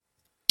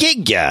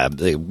Gig Gab,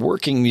 the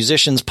Working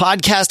Musicians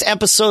Podcast,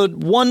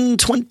 episode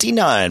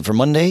 129 for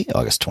Monday,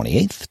 August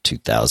 28th,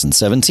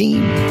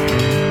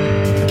 2017.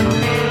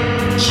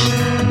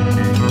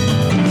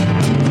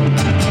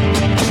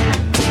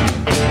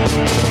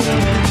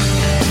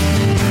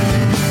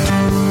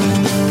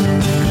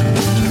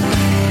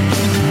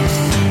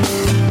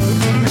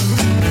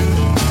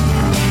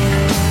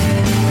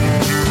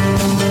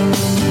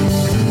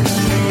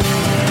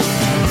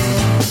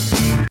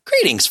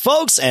 Greetings,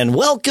 folks, and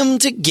welcome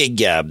to Gig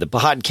Gab, the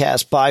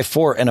podcast by,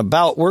 for, and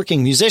about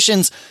working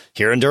musicians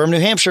here in Durham, New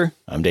Hampshire.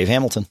 I'm Dave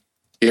Hamilton.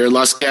 Here in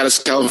Los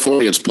Gatos,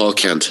 California, it's Paul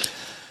Kent.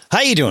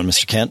 How you doing,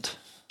 Mr. Kent?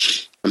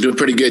 I'm doing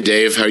pretty good,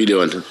 Dave. How are you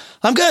doing?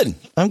 I'm good.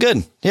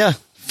 Yeah.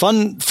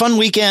 Fun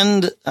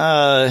weekend.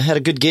 Had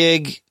a good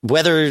gig.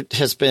 Weather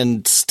has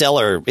been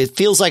stellar. It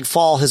feels like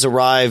fall has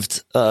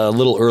arrived a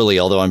little early,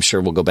 although I'm sure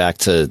we'll go back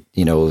to,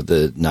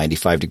 the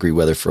 95-degree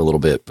weather for a little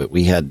bit. But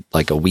we had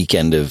like a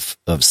weekend of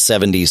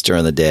 70s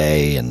during the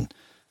day and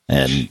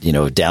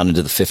down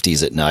into the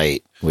 50s at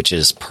night, which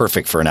is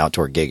perfect for an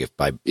outdoor gig.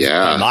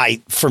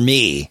 For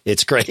me,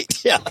 it's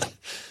great.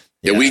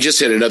 Yeah, we just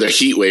hit another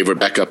heat wave. We're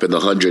back up in the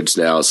hundreds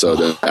now, so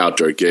the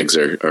outdoor gigs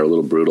are a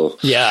little brutal.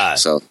 Yeah.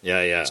 So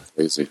yeah, it's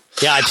crazy.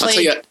 Yeah,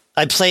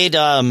 I played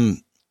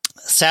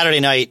Saturday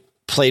night.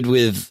 Played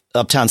with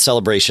Uptown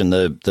Celebration,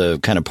 the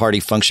kind of party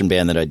function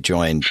band that I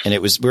joined, and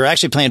we were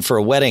actually playing for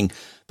a wedding,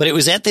 but it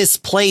was at this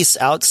place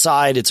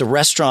outside. It's a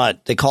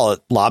restaurant. They call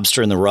it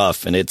Lobster in the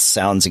Rough, and it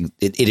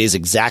is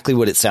exactly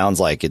what it sounds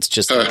like. It's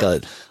just like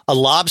a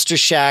lobster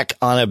shack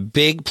on a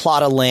big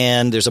plot of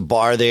land. There's a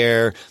bar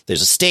there.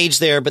 There's a stage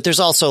there, but there's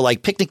also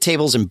like picnic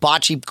tables and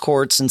bocce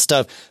courts and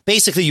stuff.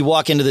 Basically, you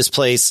walk into this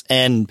place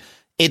and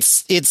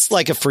it's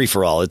like a free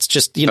for all. It's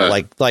just,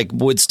 like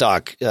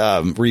Woodstock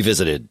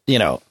revisited,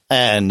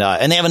 and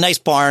they have a nice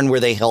barn where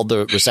they held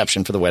the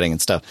reception for the wedding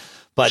and stuff.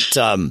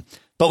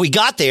 But we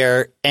got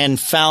there and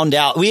found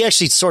out, we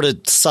actually sort of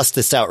sussed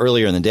this out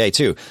earlier in the day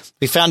too.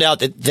 We found out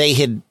that they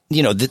had,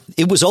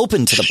 it was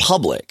open to the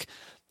public,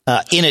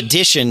 in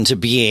addition to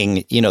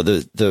being,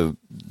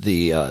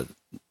 the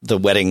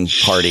wedding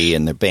party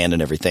and the band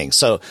and everything.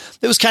 So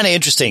it was kind of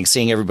interesting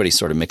seeing everybody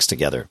sort of mixed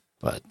together.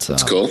 But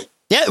that's cool.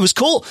 Yeah, it was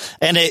cool.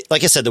 And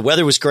like I said, the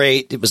weather was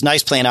great. It was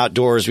nice playing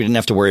outdoors. We didn't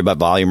have to worry about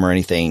volume or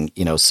anything.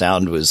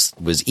 Sound was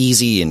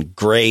easy and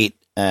great.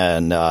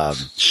 And,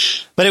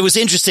 but it was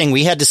interesting.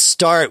 We had to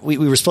start, we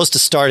were supposed to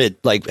start at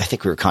I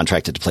think we were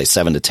contracted to play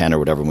 7 to 10 or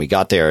whatever. When we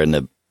got there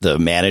and the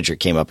manager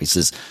came up, he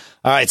says,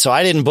 all right, so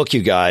I didn't book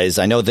you guys.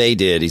 I know they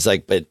did. He's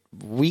like, but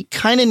we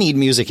kind of need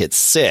music at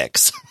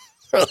 6.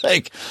 We're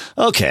like,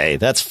 okay,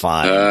 that's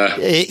fine.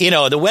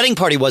 The wedding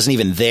party wasn't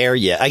even there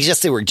yet. I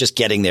guess they were just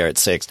getting there at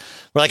 6.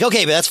 We're like,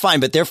 okay, but that's fine.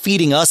 But they're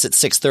feeding us at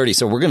 6:30,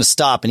 so we're going to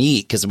stop and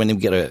eat because when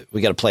we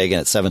got to play again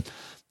at 7.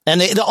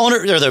 And the owner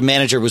or the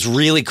manager was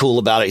really cool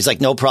about it. He's like,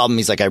 no problem.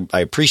 He's like,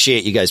 I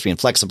appreciate you guys being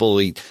flexible.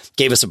 He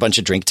gave us a bunch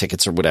of drink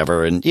tickets or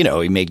whatever, and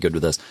he made good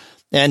with us.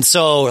 And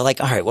so we're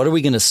like, all right, what are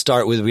we going to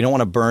start with? We don't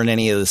want to burn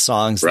any of the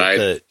songs,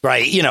 right?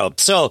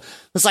 So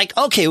it's like,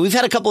 okay, we've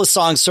had a couple of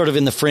songs sort of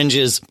in the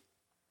fringes.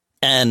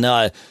 And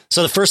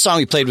so the first song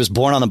we played was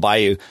Born on the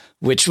Bayou,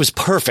 which was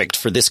perfect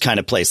for this kind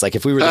of place. Like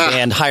if we were the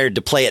band hired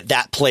to play at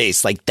that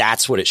place, like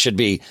that's what it should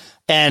be.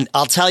 And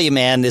I'll tell you,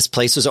 man, this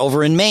place was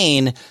over in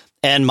Maine,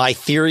 and my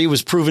theory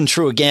was proven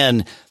true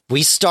again.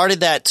 We started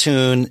that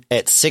tune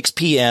at 6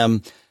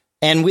 p.m.,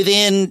 and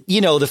within,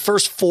 the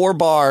first 4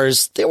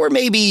 bars, there were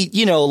maybe,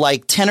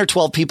 like 10 or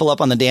 12 people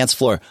up on the dance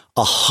floor.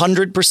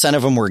 100%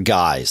 of them were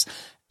guys.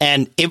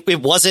 And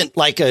it wasn't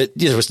like there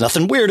was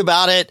nothing weird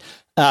about it.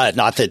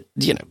 Not that,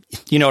 you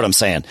know what I'm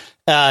saying.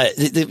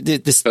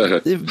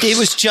 It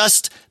was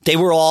just, they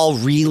were all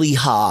really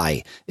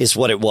high is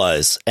what it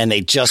was. And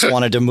they just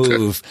wanted to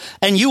move.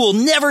 And you will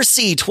never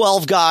see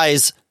 12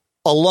 guys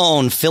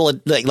alone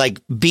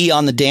be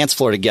on the dance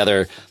floor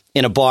together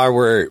in a bar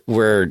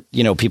where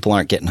people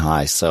aren't getting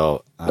high.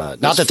 So, not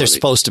that they're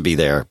supposed to be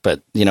there,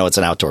 but it's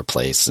an outdoor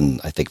place.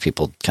 And I think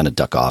people kind of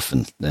duck off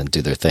and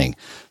do their thing.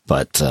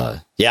 But,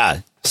 yeah,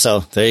 so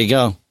there you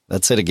go.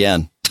 That's it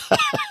again.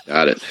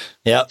 Got it.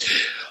 Yep.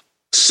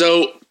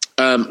 So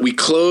we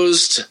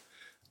closed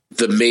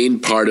the main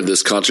part of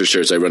this concert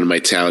series I run in my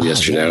town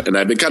yesterday, and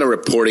I've been kind of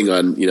reporting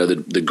on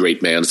the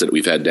great bands that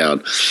we've had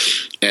down.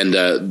 And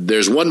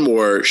there's one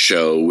more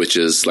show, which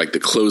is like the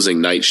closing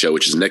night show,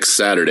 which is next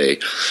Saturday,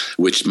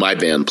 which my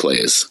band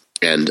plays.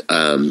 And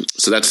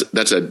so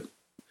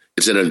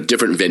it's in a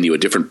different venue, a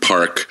different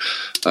park.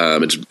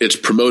 It's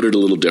promoted a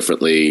little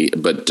differently,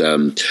 but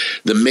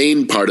the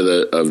main part of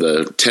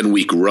the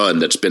 10-week run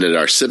that's been at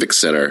our Civic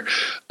Center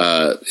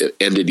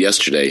ended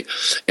yesterday,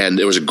 and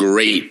there was a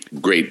great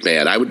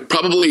band. I would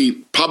probably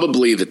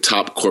the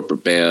top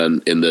corporate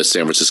band in the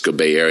San Francisco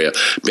Bay Area,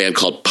 band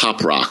called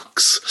Pop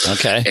Rocks.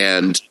 Okay,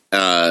 and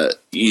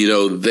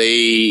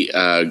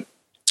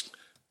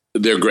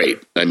they're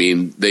great. I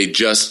mean, they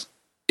just.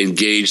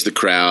 engage the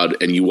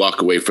crowd, and you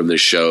walk away from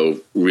this show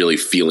really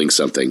feeling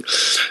something.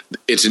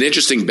 It's an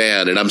interesting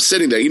band, and I'm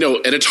sitting there,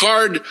 and it's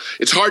hard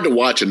to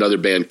watch another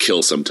band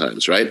kill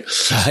sometimes, right?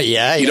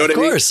 Yeah, you know of what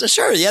I mean? course.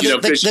 Sure. Yeah,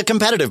 the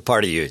competitive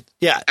part of you.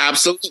 Yeah.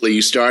 Absolutely.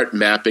 You start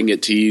mapping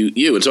it to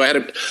you. And so I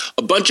had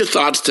a bunch of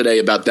thoughts today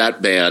about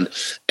that band.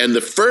 And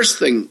the first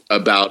thing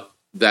about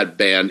that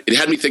band, it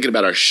had me thinking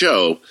about our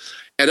show.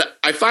 And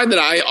I find that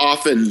I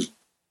often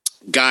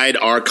guide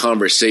our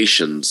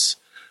conversations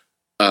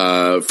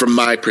from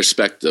my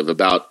perspective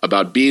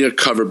about being a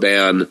cover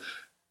band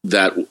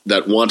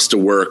that wants to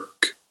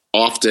work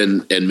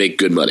often and make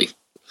good money.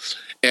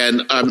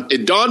 And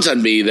it dawns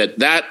on me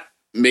that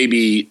may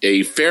be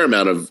a fair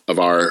amount of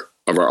our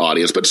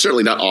audience, but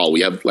certainly not all.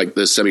 We have like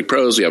the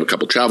semi-pros. We have a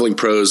couple traveling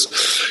pros,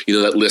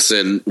 that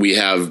listen. We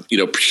have,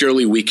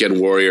 purely weekend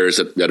warriors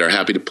that are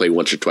happy to play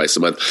once or twice a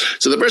month.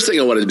 So the first thing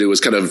I wanted to do was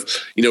kind of,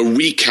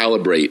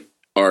 recalibrate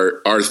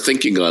our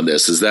thinking on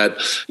this. Is that,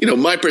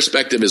 my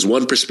perspective is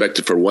one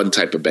perspective for one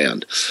type of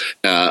band.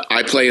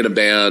 I play in a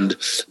band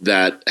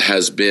that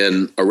has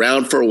been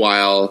around for a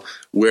while.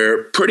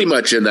 We're pretty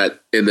much in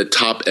the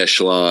top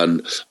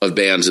echelon of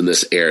bands in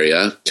this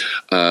area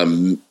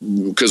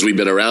because we've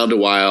been around a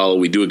while.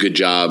 We do a good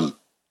job.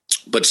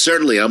 But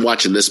certainly I'm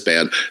watching this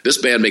band. This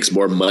band makes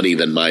more money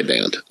than my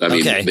band. I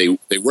mean,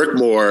 they work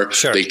more,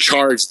 sure. They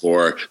charge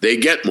more, they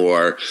get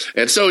more.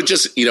 And so it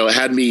just,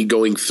 had me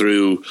going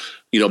through,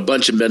 a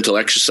bunch of mental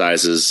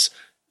exercises,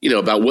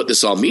 about what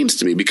this all means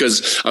to me,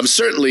 because I'm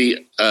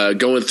certainly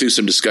going through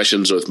some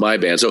discussions with my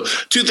band. So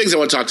two things I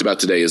want to talk about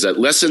today is that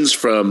lessons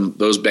from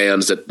those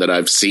bands that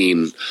I've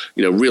seen,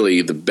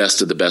 really the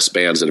best of the best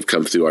bands that have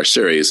come through our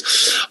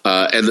series.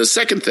 And the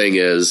second thing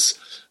is,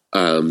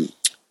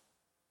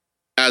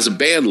 as a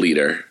band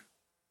leader,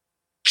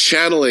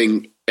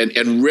 channeling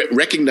and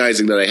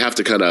recognizing that I have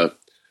to kind of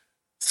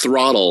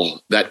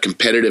throttle that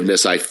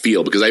competitiveness I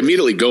feel, because I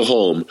immediately go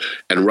home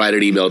and write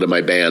an email to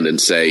my band and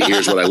say,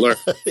 here's what I learned.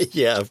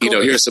 Yeah,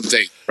 here's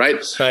something,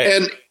 right?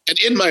 And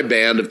in my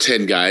band of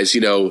 10 guys,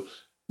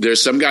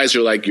 there's some guys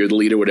who are like, you're the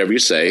leader, whatever you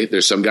say.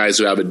 There's some guys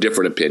who have a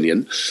different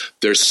opinion.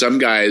 There's some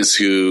guys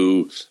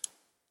who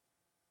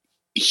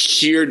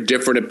hear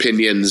different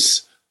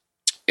opinions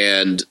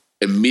and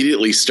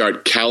immediately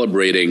start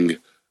calibrating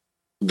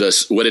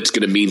what it's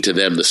going to mean to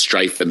them, the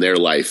strife in their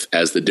life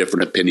as the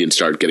different opinions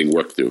start getting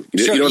worked through.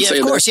 Sure. You know what I'm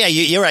saying? Of course. Yeah,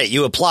 you're right.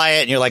 You apply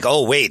it and you're like,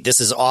 oh, wait, this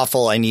is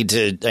awful. I need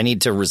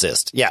to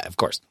resist. Yeah, of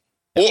course.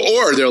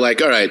 Or they're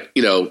like, all right,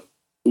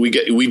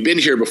 we've been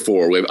here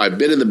before. I've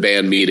been in the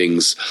band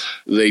meetings.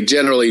 They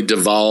generally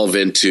devolve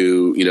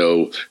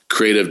into,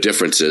 creative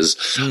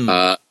differences.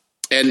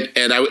 And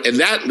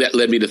that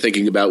led me to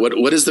thinking about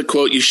what is the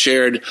quote you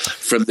shared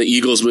from the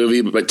Eagles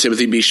movie by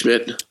Timothy B.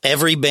 Schmidt?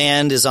 Every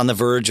band is on the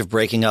verge of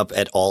breaking up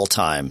at all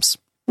times.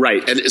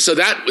 Right. And so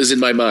that was in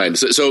my mind.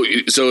 So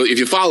if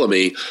you follow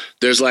me,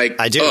 there's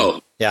like, I do.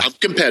 Oh, yeah. I'm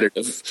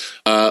competitive.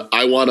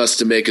 I want us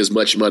to make as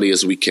much money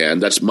as we can.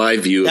 That's my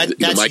view. That's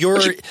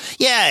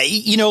yeah.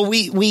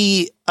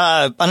 We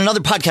on another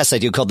podcast I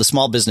do called The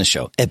Small Business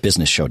Show at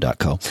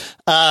businessshow.co.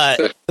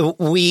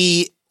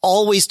 We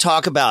always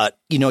talk about,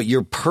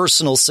 your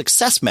personal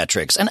success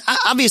metrics. And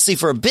obviously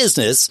for a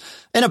business,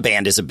 and a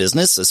band is a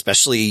business,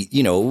 especially,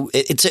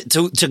 it's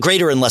to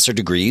greater and lesser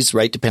degrees,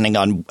 right? Depending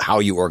on how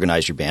you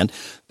organize your band.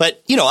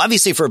 But,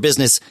 obviously for a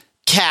business,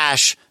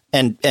 cash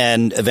and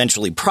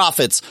eventually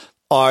profits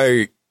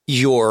are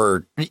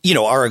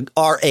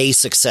are a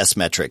success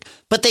metric,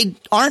 but they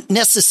aren't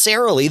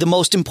necessarily the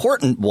most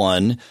important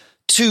one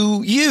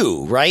to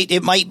you, right?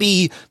 It might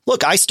be,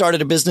 look, I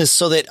started a business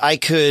so that I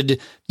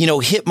could,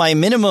 hit my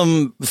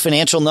minimum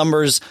financial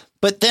numbers,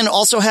 but then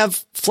also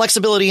have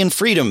flexibility and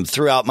freedom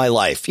throughout my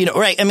life,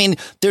 right? I mean,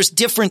 there's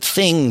different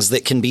things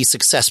that can be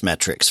success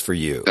metrics for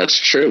you. That's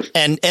true.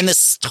 And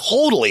this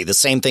totally the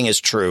same thing is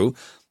true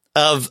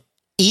of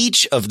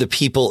each of the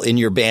people in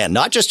your band,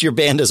 not just your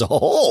band as a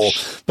whole,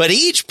 but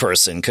each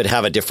person could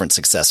have a different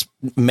success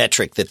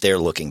metric that they're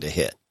looking to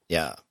hit.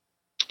 Yeah.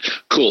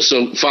 Cool.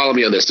 So follow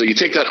me on this. So you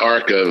take that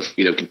arc of,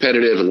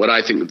 competitive and what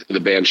I think the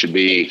band should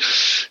be,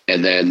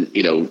 and then,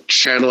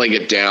 channeling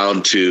it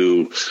down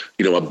to,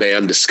 a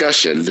band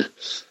discussion,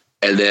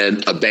 and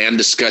then a band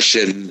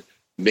discussion,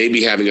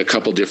 maybe having a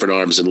couple different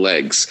arms and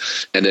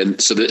legs. And then,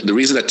 so the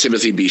reason that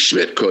Timothy B.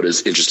 Schmidt quote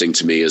is interesting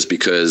to me is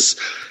because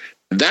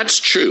that's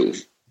true.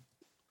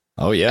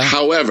 Oh yeah.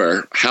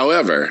 However,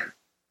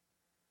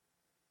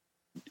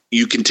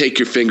 you can take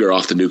your finger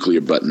off the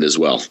nuclear button as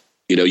well.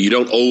 You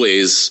don't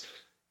always,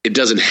 it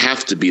doesn't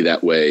have to be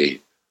that way,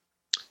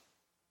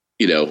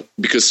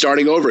 because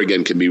starting over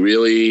again can be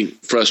really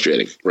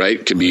frustrating,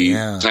 right? It can be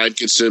time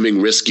consuming,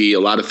 risky,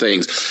 a lot of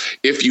things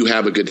if you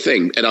have a good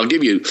thing. And I'll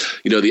give you,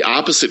 the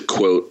opposite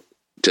quote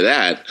to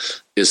that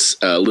is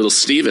Little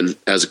Steven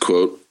has a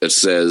quote that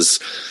says,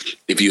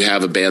 if you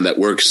have a band that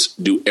works,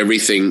 do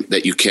everything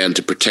that you can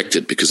to protect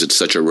it because it's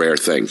such a rare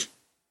thing.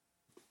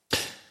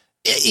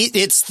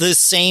 It's the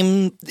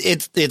same.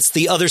 It's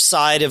the other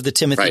side of the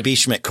Timothy B.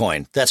 Schmidt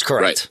coin. That's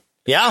correct. Right.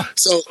 Yeah.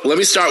 So let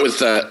me start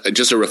with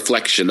just a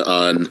reflection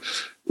on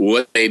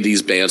what made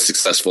these bands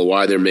successful,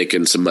 why they're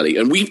making some money.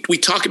 And we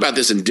talk about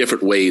this in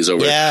different ways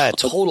over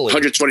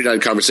 129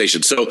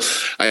 conversations. So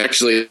I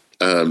actually,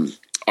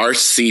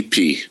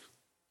 RCP,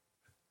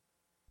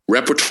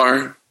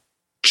 repertoire,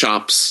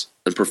 chops,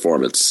 and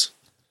performance.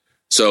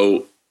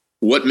 So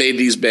what made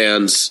these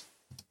bands,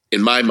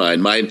 in my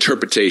mind, my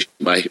interpretation,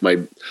 my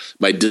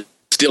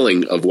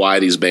distilling of why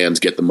these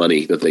bands get the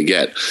money that they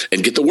get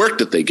and get the work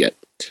that they get.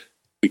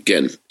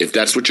 Again, if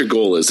that's what your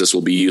goal is, this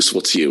will be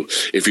useful to you.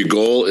 If your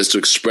goal is to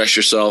express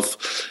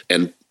yourself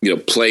and,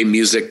 play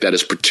music that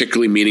is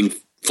particularly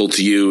meaningful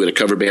to you in a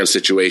cover band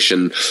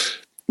situation,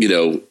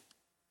 you're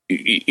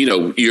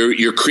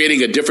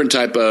creating a different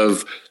type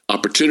of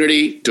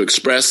opportunity to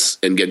express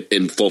and get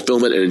in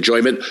fulfillment and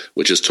enjoyment,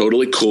 which is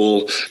totally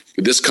cool.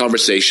 This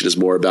conversation is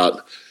more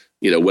about,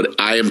 what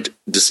I am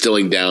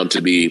distilling down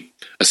to be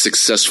a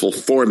successful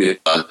formula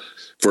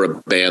for a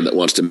band that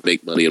wants to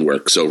make money and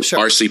work. So sure.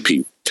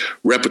 RCP,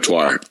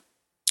 repertoire,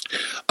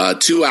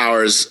 2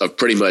 hours of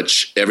pretty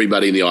much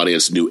everybody in the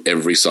audience knew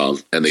every song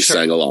and they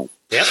sang along.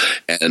 Yep.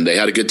 And they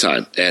had a good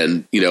time.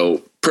 And,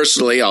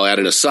 personally, I'll add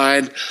an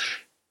aside.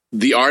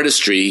 The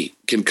artistry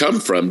can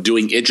come from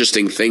doing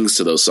interesting things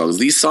to those songs.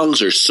 These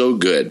songs are so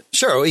good.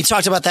 Sure. We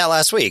talked about that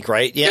last week,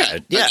 right? Yeah,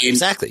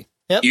 exactly.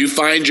 Yep. You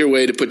find your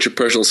way to put your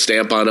personal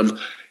stamp on them.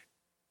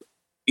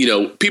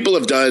 People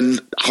have done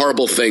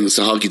horrible things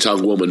to Honky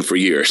Tonk Woman for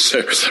years,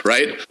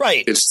 right?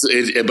 Right.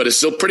 But it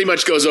still pretty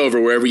much goes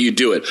over wherever you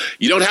do it.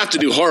 You don't have to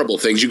do horrible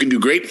things. You can do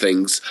great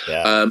things.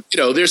 Yeah.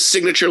 There's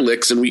signature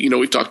licks, and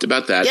we've talked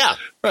about that. Yeah.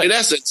 Right. In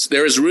essence,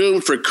 there is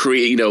room for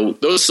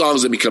those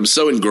songs that become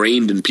so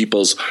ingrained in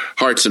people's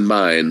hearts and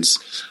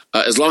minds.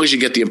 As long as you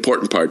get the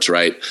important parts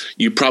right,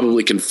 you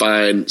probably can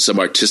find some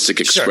artistic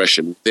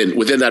expression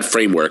within that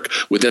framework,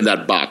 within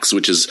that box,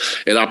 which is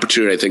an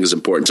opportunity I think is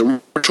important. So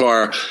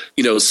repertoire,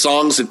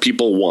 songs that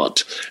people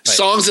want,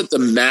 songs that the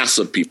mass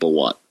of people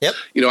want. Yep.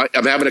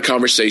 I'm having a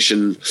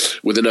conversation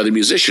with another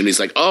musician. He's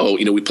like,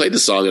 we played the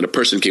song and a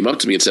person came up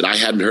to me and said, I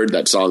hadn't heard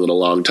that song in a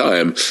long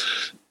time.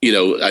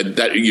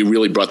 That you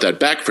really brought that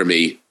back for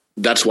me.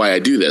 That's why I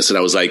do this. And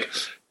I was like,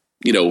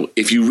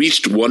 if you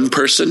reached one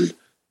person,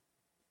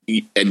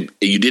 and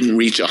you didn't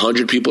reach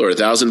 100 people or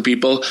 1,000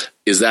 people,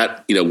 is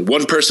that,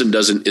 one person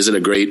isn't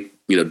a great,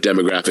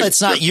 demographic.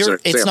 It's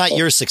not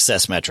your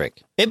success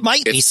metric. It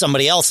might be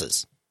somebody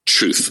else's.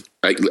 Truth.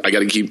 I got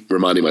to keep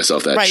reminding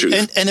myself that. Right.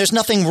 Truth. And there's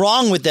nothing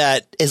wrong with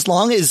that as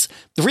long as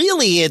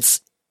really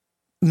it's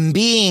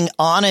being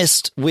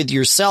honest with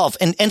yourself.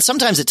 And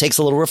sometimes it takes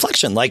a little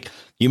reflection. Like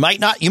you might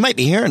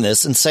be hearing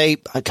this and say,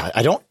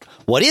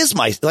 what is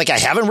I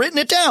haven't written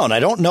it down. I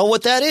don't know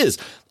what that is.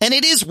 And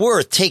it is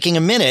worth taking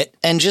a minute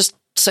and just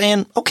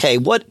saying, okay,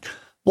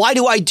 why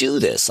do I do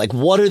this? Like,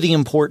 what are the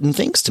important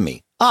things to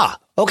me?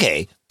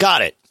 Okay,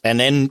 got it. And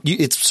then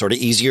it's sort of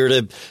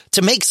easier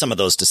to make some of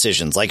those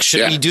decisions. Like,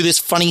 should we do this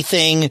funny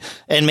thing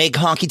and make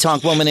Honky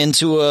Tonk Woman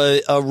into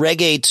a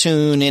reggae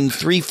tune in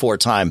 3/4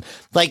 time?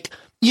 Like,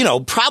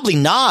 probably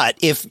not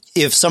if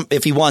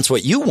he wants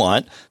what you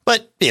want,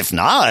 but if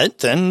not,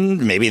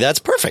 then maybe that's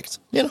perfect.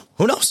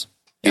 Who knows?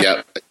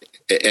 Yeah.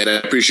 And I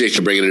appreciate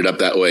you bringing it up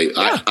that way.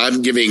 Yeah.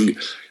 I'm giving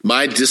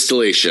my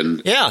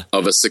distillation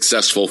of a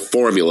successful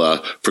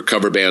formula for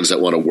cover bands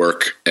that want to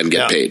work and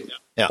get paid.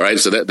 Yeah. All right.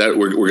 So that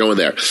we're going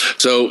there.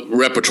 So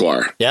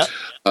repertoire. Yeah.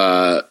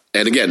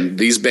 And again,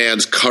 these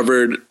bands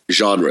covered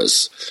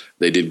genres.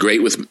 They did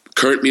great with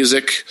current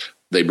music.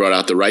 They brought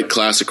out the right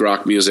classic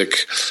rock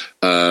music.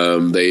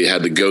 They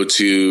had the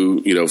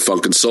go-to,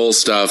 funk and soul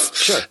stuff.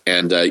 Sure.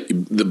 And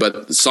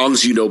but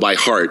songs by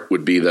heart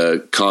would be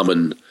the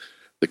common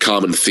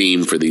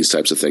theme for these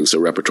types of things. So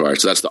repertoire.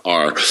 So that's the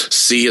R.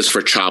 C is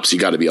for chops. You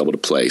got to be able to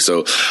play. So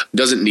it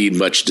doesn't need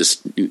much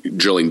just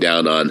drilling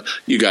down on.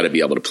 You got to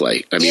be able to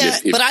play. I mean,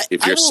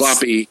 if you're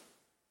sloppy.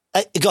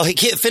 Go ahead.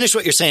 Finish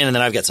what you're saying, and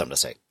then I've got something to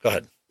say. Go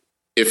ahead.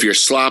 If you're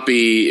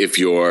sloppy, if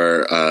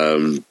you're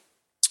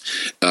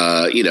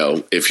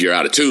if you're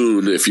out of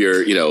tune, if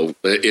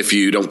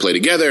you don't play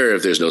together,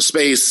 if there's no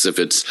space,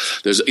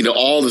 there's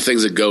all the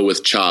things that go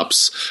with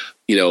chops,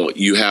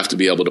 you have to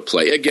be able to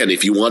play. Again,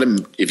 if you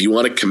want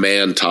to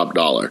command top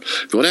dollar,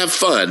 if you want to have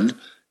fun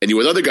and you're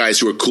with other guys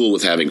who are cool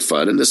with having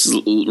fun, and this is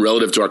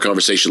relative to our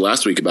conversation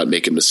last week about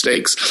making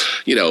mistakes,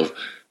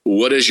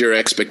 what is your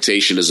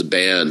expectation as a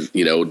band?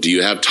 Do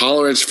you have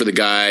tolerance for the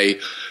guy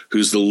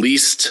who's the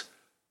least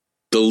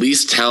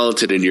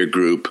talented in your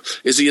group?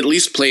 Is he at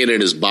least playing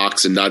in his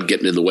box and not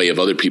getting in the way of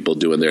other people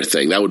doing their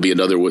thing? That would be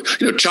another way.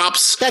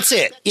 Chops. That's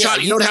it. Yeah,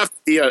 you don't have to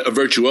be a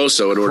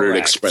virtuoso in order to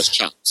express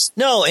chops.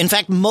 No, in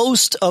fact,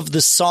 most of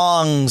the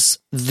songs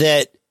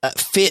that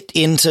fit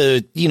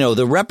into,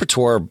 the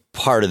repertoire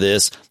part of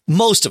this,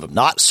 most of them,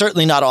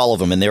 certainly not all of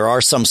them. And there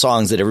are some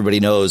songs that everybody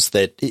knows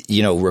that,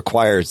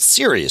 require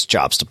serious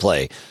chops to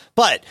play.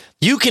 But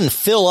you can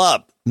fill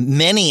up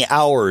many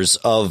hours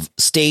of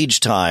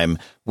stage time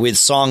with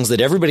songs that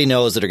everybody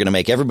knows that are going to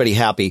make everybody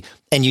happy.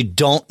 And you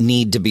don't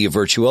need to be a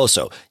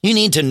virtuoso. You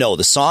need to know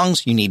the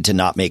songs. You need to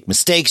not make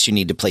mistakes. You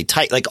need to play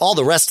tight. Like all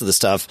the rest of the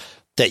stuff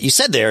that you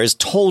said there is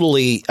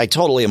I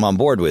totally am on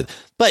board with.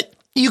 But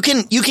you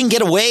can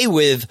get away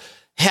with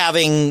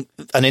having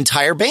an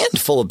entire band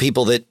full of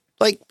people that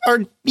like are,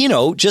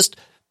 just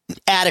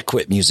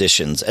adequate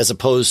musicians as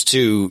opposed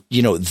to,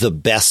 the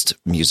best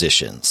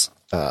musicians.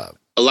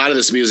 A lot of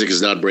this music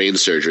is not brain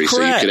surgery.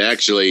 Correct. So you can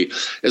actually,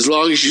 as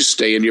long as you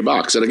stay in your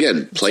box. And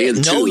again, play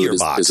in tune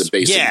is a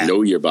basic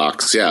know your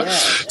box. Yeah.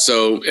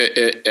 So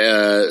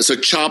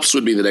chops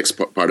would be the next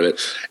part of it.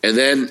 And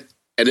then,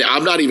 and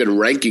I'm not even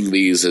ranking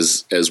these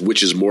as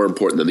which is more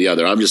important than the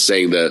other. I'm just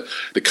saying the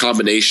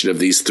combination of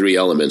these three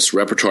elements,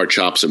 repertoire,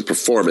 chops, and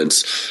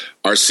performance,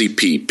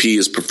 RCP, P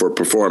is for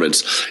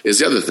performance, is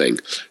the other thing.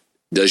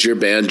 Does your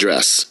band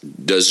dress?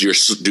 Does your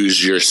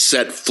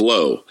set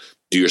flow?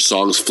 Do your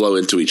songs flow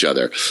into each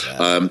other?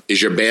 Yeah.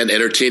 Is your band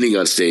entertaining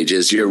on stage?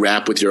 Is your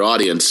rap with your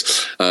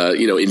audience,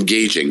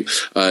 engaging?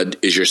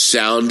 Is your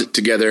sound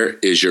together?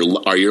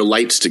 Are your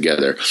lights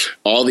together?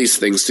 All these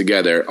things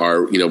together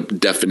are,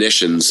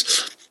 definitions,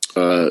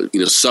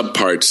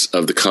 subparts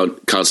of the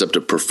concept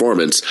of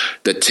performance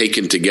that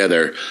taken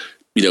together,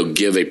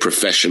 give a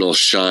professional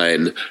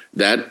shine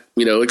that,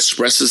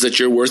 expresses that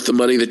you're worth the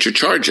money that you're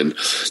charging,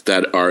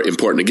 that are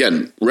important.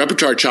 Again,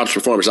 repertoire, chops,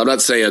 performance. I'm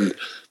not saying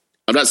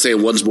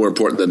one's more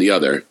important than the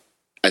other.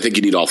 I think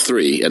you need all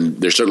three, and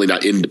they're certainly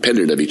not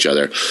independent of each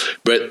other.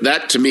 But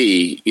that, to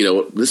me,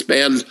 this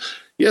band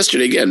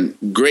yesterday, again,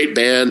 great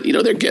band.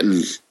 They're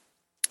getting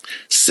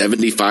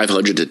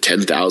 $7,500 to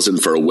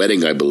 $10,000 for a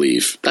wedding, I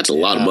believe. That's a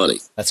lot of money.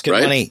 That's good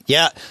money.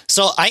 Yeah.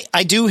 So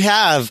I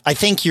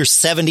think you're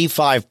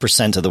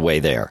 75% of the way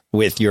there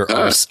with your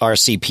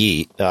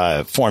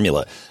RCP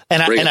formula,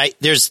 and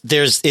it's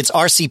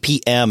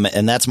RCPM,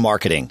 and that's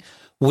marketing.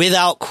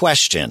 Without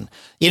question.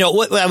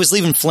 I was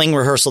leaving Fling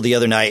rehearsal the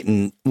other night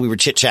and we were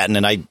chit-chatting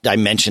and I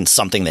mentioned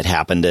something that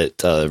happened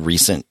at a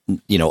recent,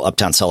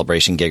 Uptown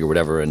Celebration gig or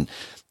whatever. And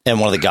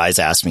one of the guys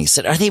asked me, he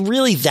said, are they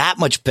really that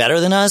much better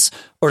than us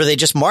or do they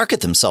just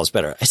market themselves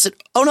better? I said,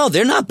 oh no,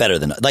 they're not better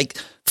than us. Like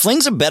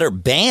Fling's a better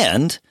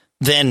band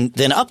than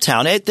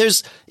Uptown. It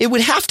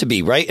would have to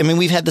be, right? I mean,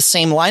 we've had the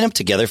same lineup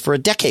together for a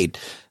decade.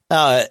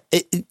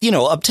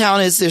 Uptown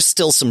there's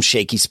still some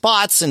shaky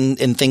spots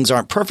and things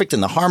aren't perfect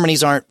and the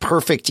harmonies aren't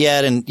perfect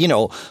yet. And,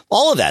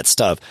 all of that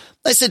stuff.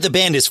 I said the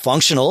band is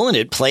functional and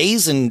it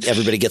plays and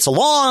everybody gets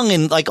along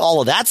and like all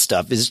of that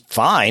stuff is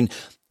fine.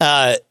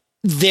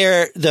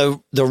 The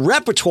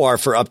repertoire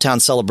for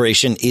Uptown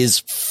Celebration is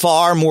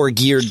far more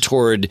geared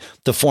toward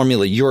the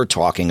formula you're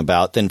talking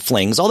about than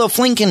Fling's, although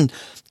Fling can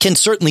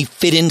certainly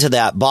fit into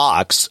that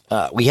box.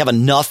 We have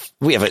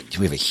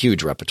a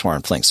huge repertoire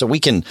in Fling, so we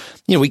can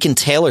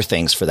tailor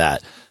things for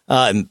that.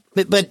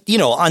 But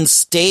on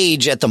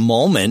stage at the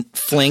moment,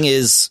 Fling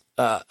is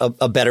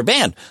a better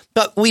band,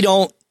 but we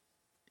don't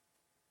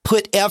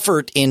put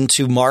effort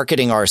into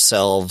marketing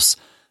ourselves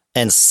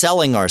and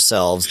selling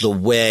ourselves the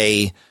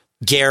way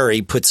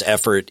Gary puts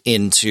effort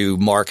into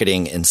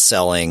marketing and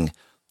selling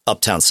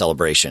Uptown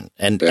Celebration.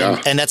 And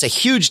that's a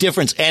huge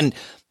difference. And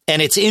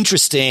it's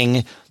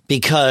interesting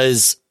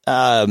because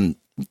I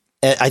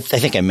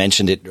think I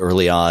mentioned it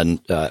early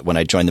on when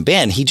I joined the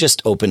band. He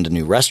just opened a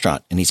new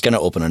restaurant and he's going to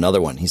open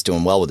another one. He's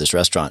doing well with this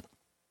restaurant.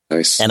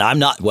 Nice. And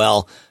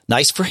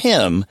nice for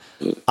him.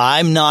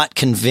 I'm not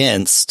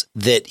convinced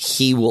that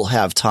he will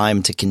have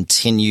time to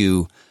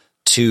continue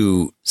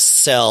to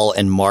sell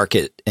and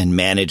market and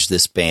manage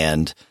this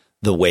band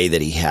the way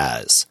that he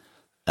has.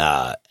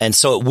 And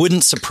so it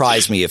wouldn't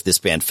surprise me if this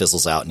band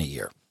fizzles out in a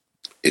year.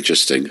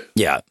 Interesting.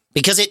 Yeah,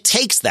 because it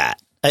takes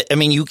that. I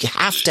mean, you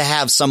have to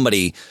have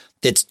somebody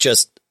that's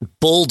just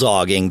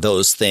bulldogging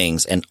those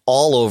things and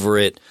all over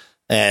it.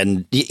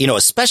 And,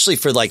 especially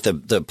for like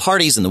the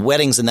parties and the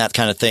weddings and that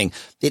kind of thing,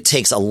 it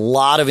takes a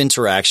lot of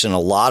interaction, a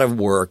lot of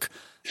work.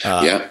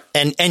 And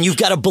you've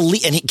got to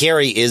believe, and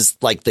Gary is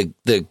like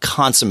the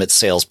consummate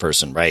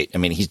salesperson, right? I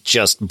mean, he's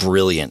just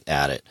brilliant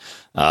at it,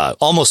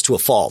 almost to a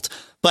fault.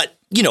 But,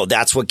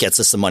 that's what gets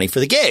us the money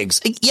for the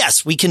gigs.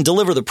 Yes, we can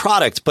deliver the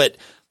product, but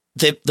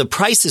the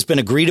price has been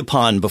agreed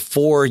upon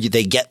before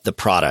they get the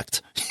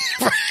product,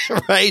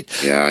 right?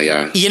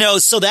 Yeah.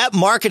 So that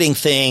marketing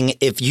thing,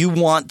 if you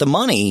want the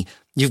money,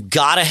 you've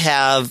got to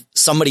have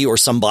somebody or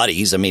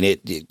somebodies. I mean,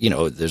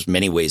 there's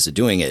many ways of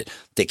doing it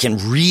that can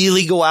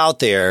really go out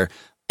there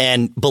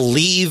and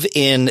believe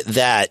in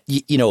that,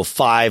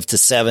 $5,000 to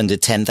 $7,000 to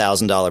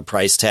 $10,000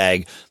 price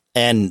tag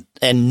and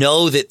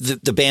know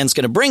that the band's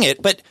going to bring it,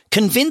 but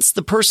convince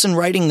the person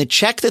writing the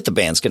check that the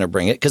band's going to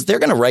bring it because they're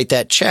going to write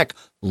that check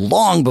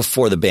long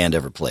before the band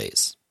ever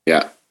plays.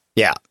 Yeah.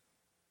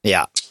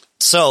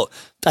 So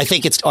I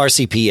think it's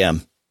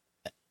RCPM.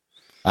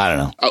 I don't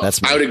know.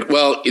 That's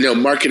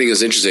marketing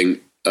is interesting.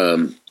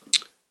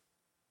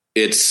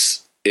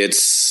 It's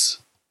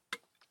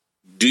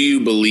do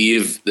you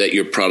believe that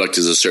your product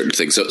is a certain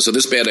thing? So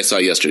this band I saw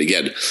yesterday,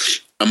 again,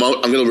 I'm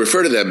going to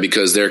refer to them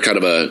because they're kind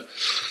of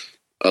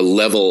a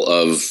level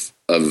of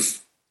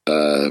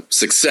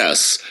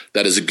success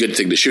that is a good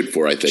thing to shoot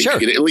for, I think. Sure.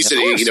 At least in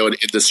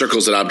the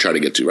circles that I'm trying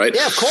to get to, right?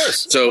 Yeah, of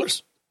course.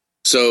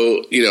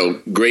 So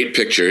great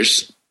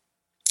pictures.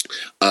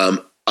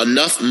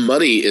 enough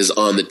money is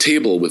on the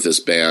table with this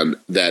band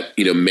that,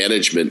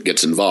 management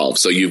gets involved.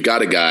 So you've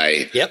got a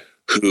guy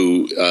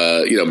who,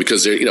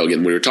 because they're,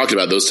 again, we were talking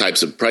about those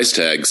types of price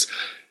tags,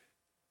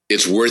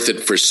 it's worth it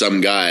for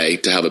some guy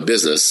to have a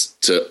business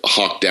to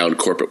hawk down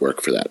corporate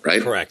work for that,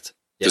 right? Correct.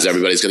 Because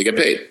everybody's going to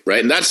get paid, right?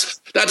 And that's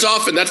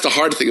the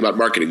hard thing about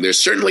marketing.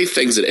 There's certainly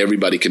things that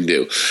everybody can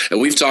do. And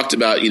we've talked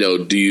about,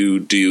 do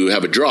you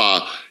have a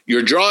draw?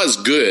 Your draw is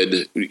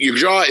good. Your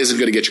draw isn't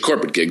going to get you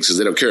corporate gigs because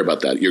they don't care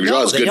about that. Your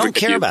draw is good. They don't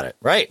care about it,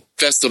 right?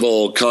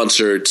 Festival,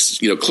 concerts,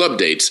 club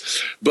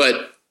dates.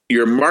 But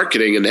your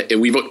marketing,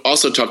 and we've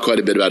also talked quite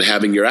a bit about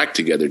having your act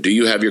together. Do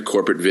you have your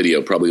corporate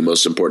video? Probably the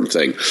most important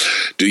thing.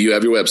 Do you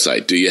have your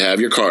website? Do you have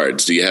your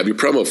cards? Do you have your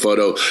promo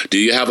photo? Do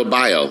you have a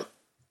bio?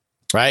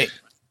 Right.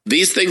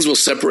 These things will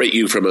separate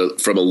you from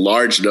a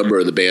large number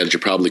of the bands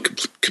you're probably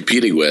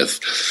competing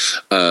with,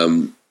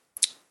 and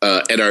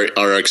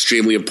are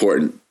extremely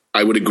important.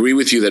 I would agree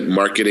with you that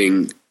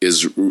marketing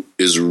is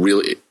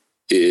really,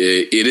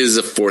 it is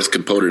a fourth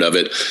component of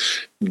it.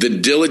 The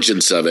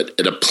diligence of it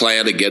and a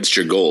plan against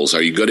your goals.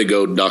 Are you going to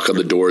go knock on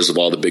the doors of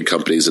all the big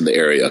companies in the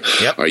area?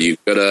 Yep. Are you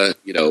going to,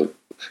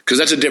 because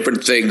that's a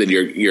different thing than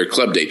your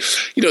club date.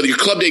 Your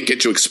club date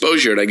gets you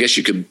exposure, and I guess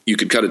you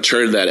could kind of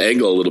turn that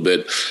angle a little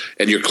bit.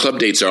 And your club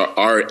dates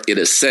are in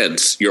a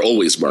sense, you're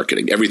always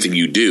marketing. Everything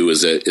you do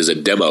is a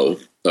demo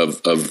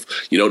of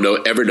you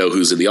don't ever know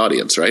who's in the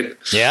audience, right?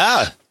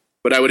 Yeah.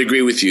 But I would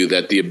agree with you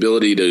that the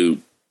ability to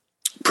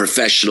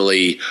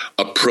professionally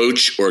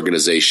approach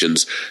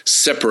organizations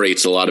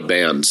separates a lot of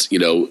bands.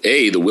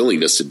 A, the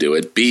willingness to do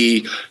it.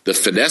 B, the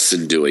finesse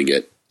in doing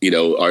it.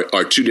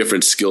 Are two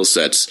different skill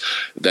sets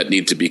that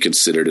need to be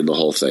considered in the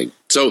whole thing.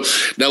 So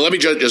now let me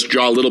just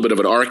draw a little bit of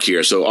an arc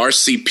here. So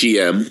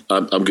RCPM,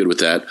 I'm good with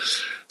that.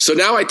 So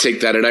now I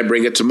take that and I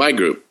bring it to my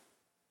group.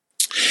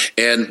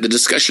 And the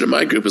discussion in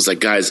my group is like,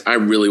 guys, I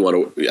really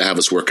want to have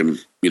us working,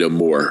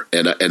 more.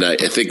 And I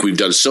think we've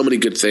done so many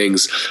good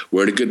things.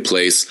 We're in a good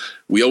place.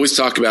 We always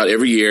talk about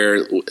every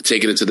year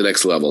taking it to the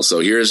next level. So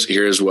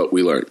here's what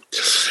we learned.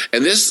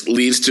 And this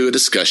leads to a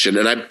discussion.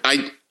 And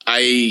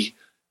I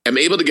am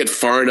able to get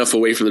far enough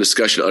away from the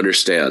discussion to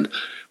understand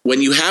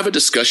when you have a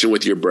discussion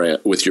with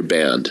your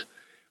band,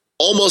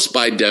 almost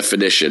by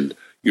definition,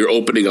 you're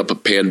opening up a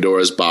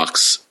Pandora's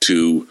box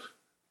to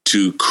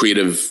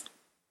creative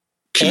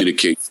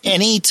communication.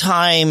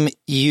 Anytime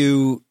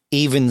you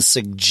even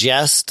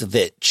suggest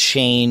that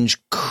change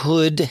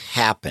could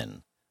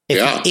happen, if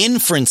an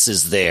inference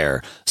is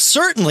there,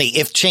 certainly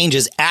if change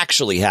is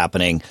actually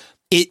happening,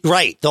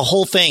 the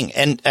whole thing.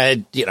 And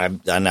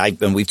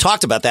we've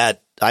talked about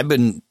that. I've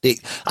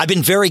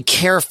been very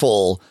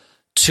careful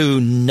to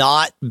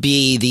not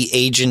be the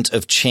agent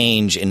of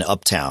change in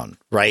Uptown,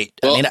 right?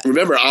 Well,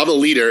 remember, I'm a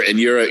leader and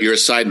you're a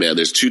sideman.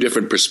 There's two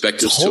different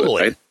perspectives to it,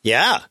 right?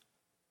 Yeah.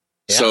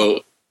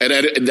 So,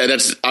 and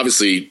that's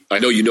obviously, I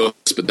know you know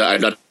this, but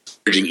I'm not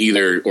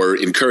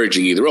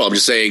encouraging either role. I'm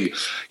just saying,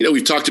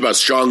 we've talked about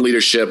strong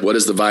leadership. What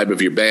is the vibe of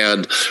your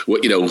band?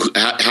 What,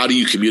 how do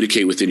you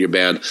communicate within your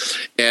band?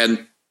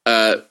 And,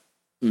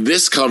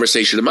 this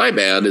conversation in my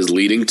band is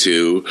leading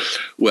to,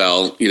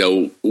 well,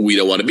 we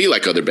don't want to be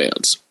like other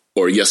bands.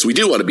 Or, yes, we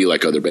do want to be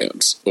like other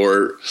bands.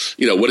 Or,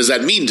 what does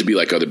that mean to be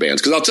like other bands?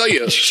 Because I'll tell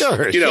you,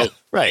 sure,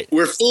 right.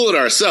 We're fooling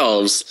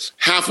ourselves.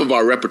 Half of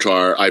our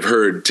repertoire I've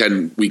heard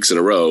 10 weeks in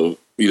a row,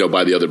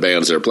 by the other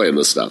bands that are playing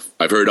this stuff.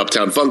 I've heard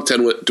Uptown Funk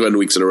 10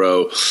 weeks in a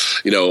row.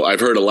 I've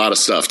heard a lot of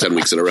stuff 10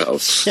 weeks in a row.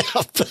 So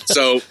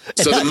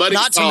the money.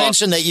 Not to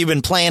mention that you've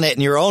been playing it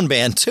in your own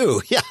band,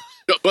 too. Yeah.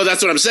 Well,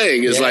 that's what I'm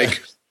saying is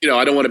like,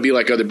 I don't want to be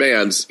like other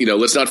bands.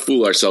 Let's not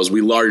fool ourselves.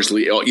 We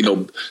largely,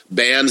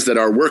 bands that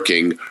are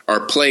working are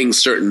playing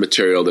certain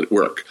material that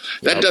work.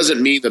 That doesn't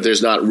mean that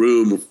there's not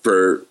room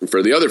for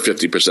the other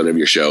 50% of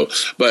your show.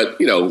 But,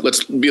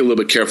 let's be a little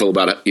bit careful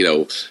about,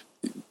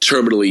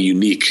 terminally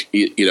unique.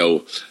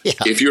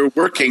 If you're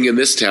working in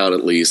this town,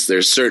 at least,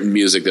 there's certain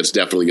music that's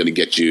definitely going to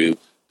get you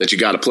that you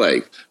got to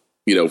play.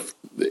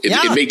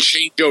 It may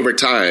change over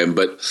time,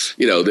 but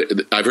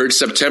I've heard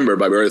September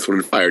by Earth,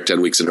 Wind & Fire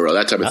 10 weeks in a row,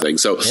 that type of thing.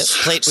 So,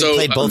 we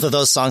played both of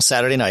those songs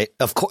Saturday night.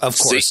 Of course,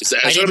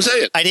 that's what I'm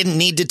saying. I didn't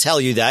need to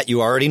tell you that;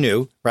 you already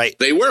knew, right?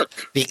 They work,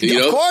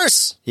 of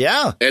course,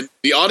 yeah. And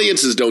the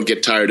audiences don't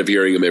get tired of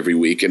hearing them every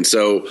week, and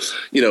so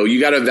you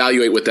got to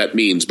evaluate what that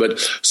means. But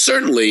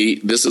certainly,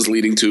 this is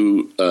leading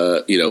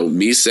to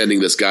me sending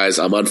this, guys.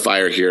 I'm on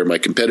fire here. My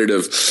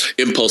competitive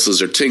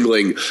impulses are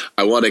tingling.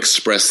 I want to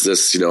express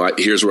this.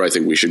 Here's where I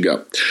think we should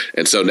go.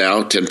 And so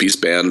now 10-piece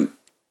band,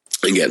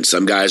 again,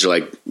 some guys are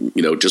like,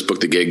 just book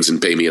the gigs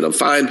and pay me and I'm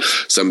fine.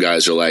 Some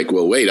guys are like,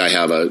 well, wait, I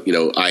have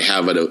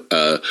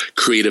a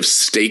creative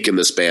stake in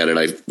this band and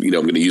I'm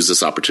going to use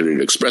this opportunity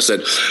to express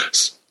it.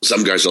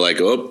 Some guys are like,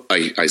 oh,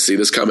 I see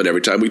this coming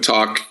every time we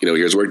talk.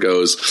 Here's where it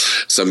goes.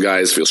 Some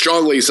guys feel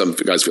strongly. Some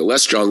guys feel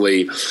less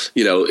strongly.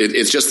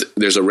 It's just,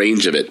 there's a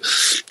range of it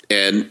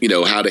and,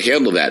 how to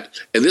handle that.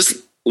 And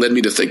this led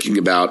me to thinking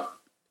about,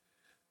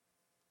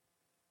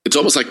 it's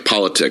almost like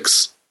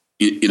politics,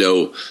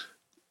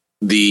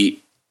 the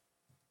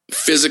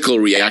physical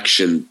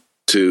reaction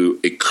to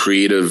a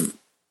creative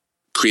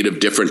creative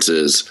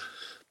differences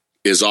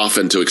is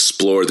often to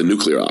explore the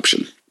nuclear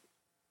option.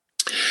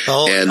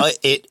 Oh, and,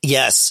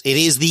 yes, it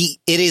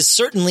is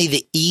certainly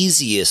the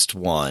easiest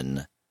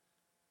one.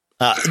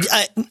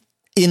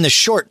 In the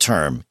short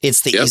term,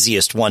 it's the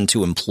easiest one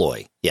to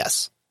employ.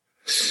 Yes.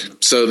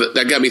 So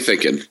that got me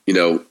thinking,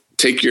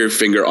 take your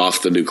finger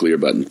off the nuclear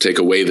button, take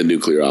away the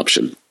nuclear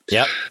option.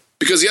 Yep.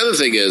 Because the other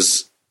thing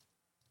is,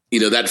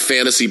 that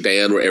fantasy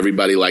band where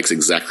everybody likes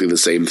exactly the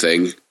same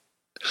thing,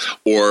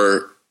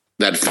 or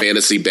that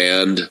fantasy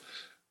band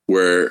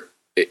where,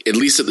 at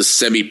least at the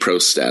semi-pro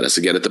status,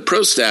 again, at the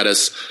pro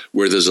status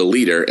where there's a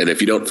leader, and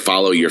if you don't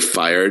follow, you're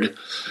fired.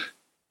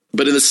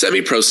 But in the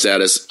semi-pro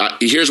status,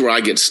 here's where I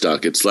get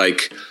stuck. It's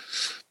like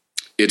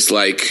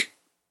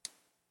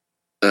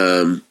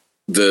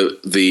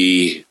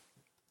the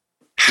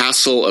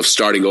hassle of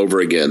starting over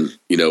again,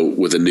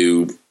 with a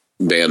new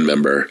band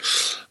member,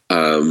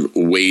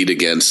 weighed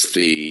against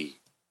the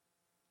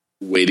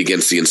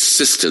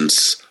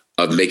insistence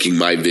of making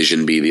my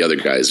vision be the other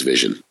guy's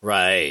vision.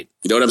 Right.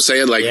 You know what I'm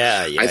saying? Like,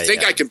 I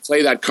think I can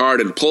play that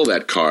card and pull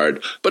that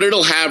card, but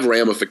it'll have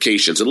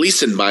ramifications, at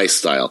least in my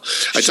style.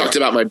 Sure. I talked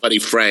about my buddy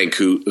Frank,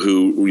 who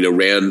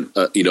ran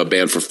a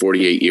band for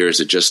 48 years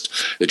that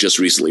just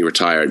recently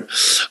retired.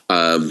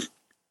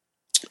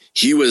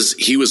 He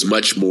was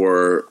much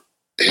more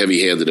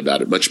heavy-handed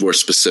about it, much more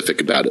specific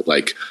about it.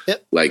 Like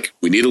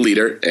we need a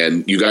leader,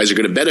 and you guys are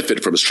going to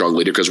benefit from a strong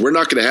leader because we're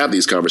not going to have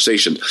these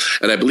conversations.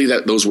 And I believe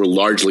that those were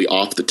largely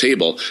off the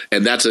table,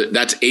 and that's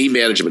a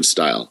management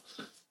style.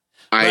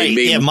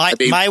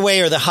 My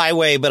way or the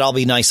highway, but I'll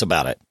be nice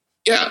about it.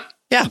 Yeah.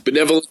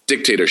 Benevolent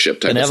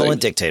dictatorship type of thing.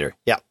 Benevolent dictator.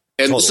 Yeah.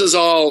 And totally. This is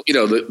all,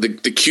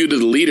 the cue to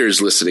the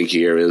leaders listening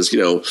here is,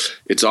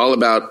 it's all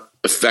about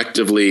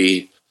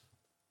effectively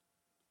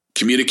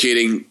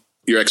communicating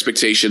your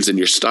expectations and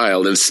your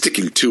style, and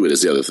sticking to it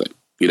is the other thing.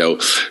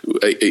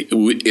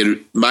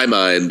 In my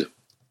mind,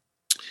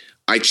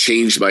 I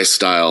changed my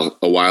style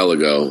a while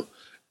ago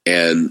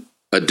and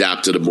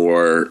adapted a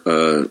more,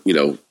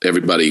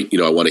 everybody,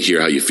 I want to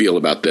hear how you feel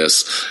about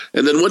this.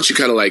 And then once you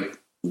kind of like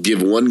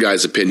give one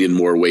guy's opinion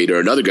more weight or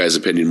another guy's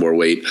opinion more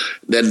weight,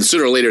 then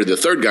sooner or later, the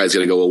third guy's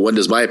going to go, well, when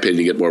does my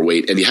opinion get more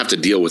weight? And you have to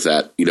deal with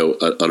that,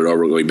 on an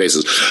ongoing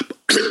basis.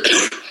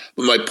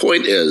 But my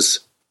point is,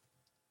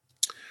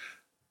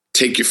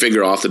 take your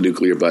finger off the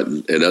nuclear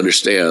button and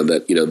understand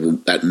that,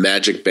 that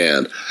magic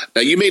band.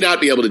 Now, you may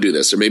not be able to do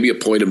this. There may be a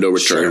point of no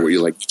return where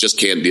you just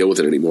can't deal with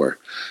it anymore.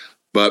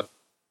 But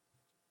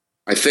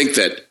I think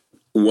that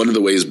one of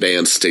the ways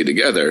bands stay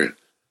together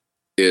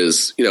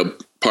is,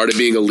 part of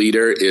being a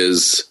leader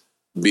is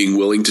being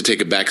willing to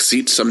take a back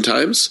seat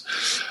sometimes,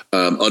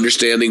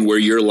 understanding where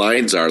your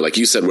lines are. Like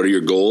you said, what are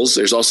your goals?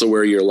 There's also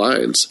where are your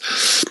lines.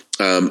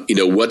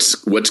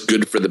 What's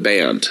good for the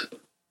band,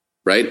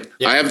 right?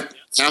 Yeah. I have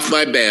half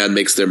my band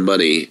makes their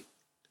money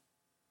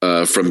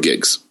from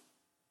gigs,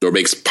 or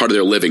makes part of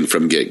their living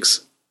from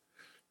gigs.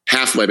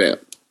 Half my band.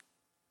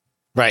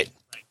 Right.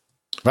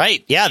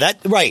 Yeah,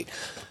 right.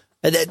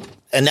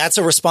 And that's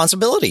a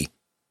responsibility.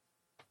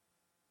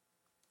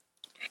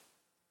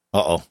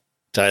 Uh-oh.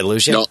 Did I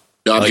lose you? No,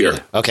 I'm here.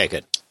 Good. Okay,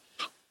 good.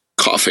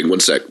 Coughing, 1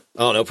 sec.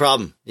 Oh, no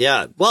problem.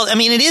 Yeah. Well, I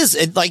mean, it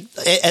is like,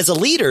 as a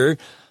leader,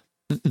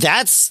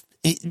 that's,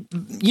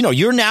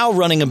 you're now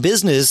running a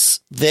business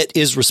that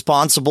is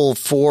responsible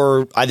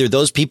for either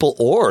those people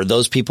or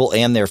those people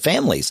and their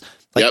families.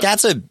 Like,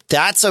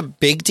 that's a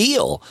big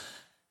deal.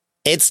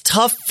 It's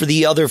tough for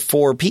the other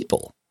 4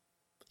 people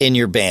in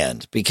your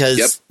band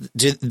because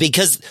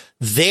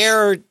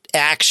their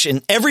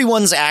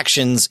everyone's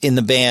actions in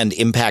the band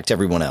impact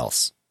everyone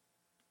else.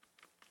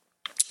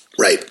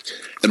 Right.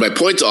 And my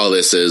point to all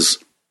this is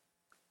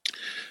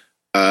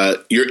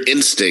your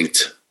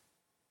instinct,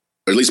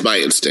 or at least my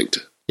instinct,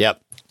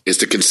 is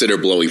to consider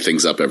blowing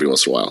things up every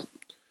once in a while.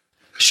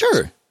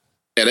 Sure.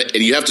 And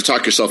you have to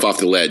talk yourself off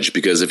the ledge,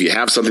 because if you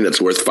have something that's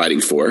worth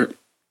fighting for,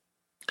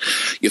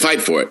 you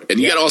fight for it. And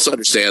you got to also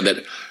understand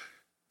that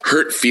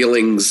hurt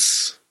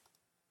feelings,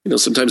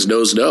 sometimes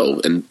knows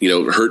no. And,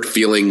 hurt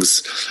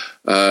feelings,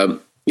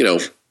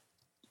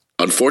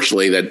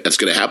 unfortunately that's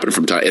going to happen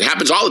from time. It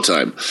happens all the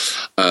time.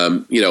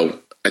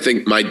 I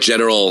think my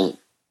general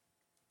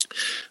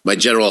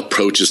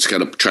approach is to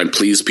kind of try and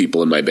please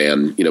people in my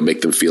band,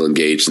 make them feel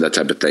engaged and that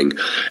type of thing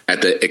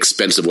at the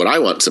expense of what I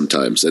want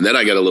sometimes. And then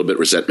I get a little bit of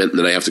resentment, and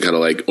then I have to kind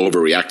of like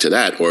overreact to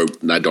that, or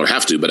I don't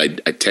have to, but I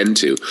tend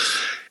to.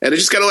 And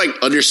it's just kind of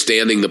like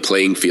understanding the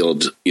playing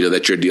field,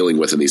 that you're dealing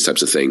with in these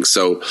types of things.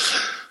 So,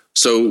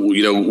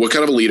 what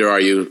kind of a leader are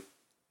you?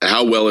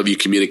 How well have you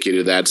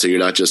communicated that? So you're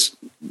not just,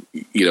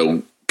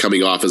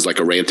 coming off as like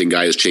a ranting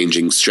guy who's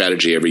changing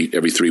strategy every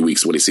 3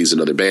 weeks when he sees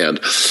another band.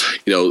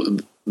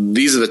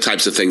 These are the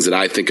types of things that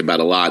I think about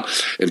a lot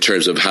in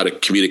terms of how to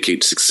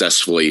communicate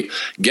successfully,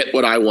 get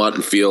what I want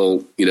and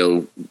feel,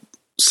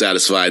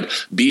 satisfied,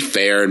 be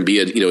fair, and be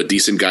a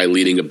decent guy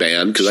leading a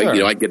band. Cause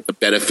I get the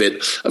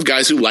benefit of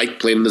guys who like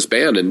playing in this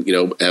band and,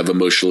 have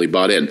emotionally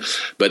bought in,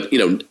 but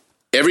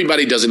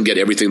everybody doesn't get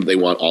everything that they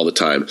want all the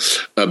time.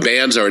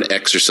 Bands are an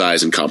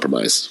exercise in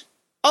compromise.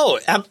 Oh,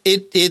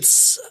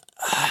 it's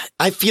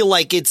I feel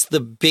like it's the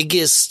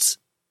biggest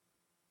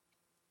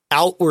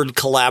outward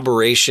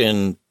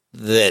collaboration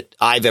that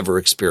I've ever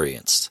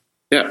experienced.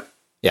 Yeah.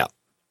 Yeah.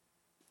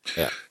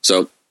 Yeah.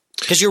 So,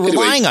 because you're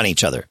relying on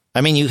each other.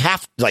 I mean, you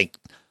have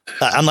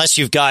unless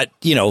you've got,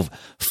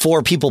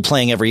 4 people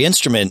playing every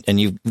instrument and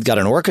you've got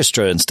an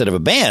orchestra instead of a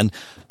band.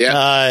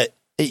 Yeah.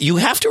 You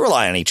have to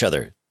rely on each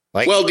other.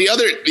 Well, the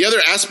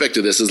other aspect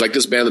of this is like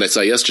this band that I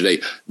saw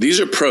yesterday. These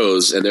are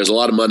pros, and there's a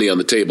lot of money on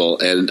the table.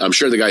 And I'm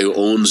sure the guy who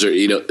owns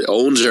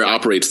or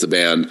operates the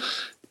band,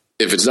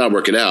 if it's not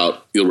working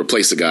out, you'll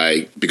replace the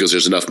guy because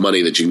there's enough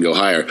money that you can go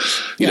hire,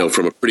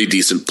 from a pretty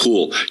decent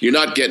pool. You're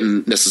not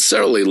getting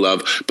necessarily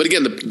love, but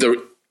again,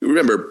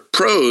 remember,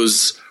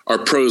 pros are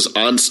pros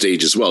on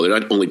stage as well. They're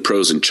not only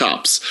pros in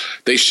chops.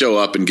 They show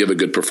up and give a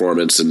good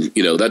performance and,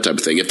 that type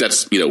of thing. If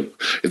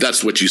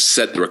that's what you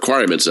set the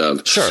requirements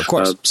of. Sure, of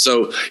course.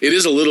 So it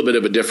is a little bit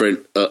of a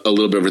different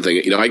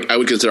thing. I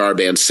would consider our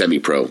band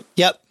semi-pro.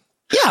 Yep.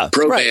 Yeah.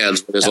 Pro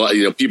bands, there's a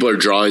lot, people are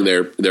drawing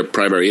their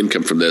primary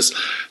income from this.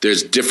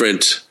 There's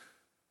different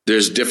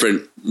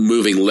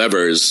moving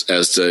levers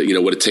as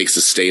to, what it takes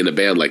to stay in a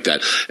band like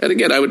that. And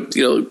again, I would,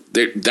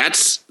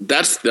 that's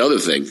the other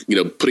thing,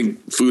 putting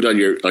food on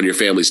your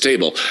family's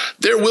table.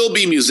 There will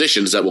be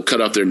musicians that will cut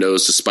off their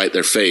nose to spite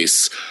their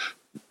face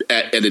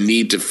and a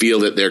need to feel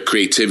that their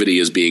creativity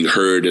is being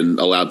heard and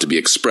allowed to be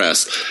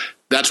expressed.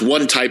 That's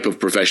one type of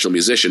professional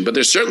musician, but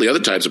there's certainly other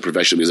types of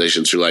professional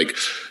musicians who are like,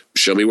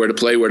 show me where to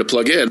play, where to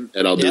plug in,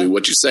 and I'll do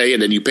what you say,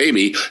 and then you pay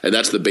me, and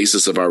that's the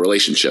basis of our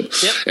relationship.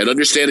 Yep. And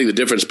understanding the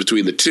difference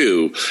between the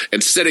two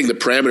and setting the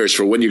parameters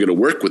for when you're going to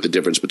work with the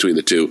difference between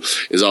the two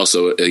is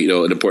also,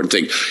 an important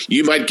thing.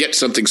 You might get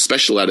something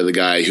special out of the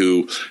guy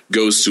who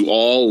goes to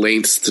all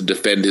lengths to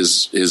defend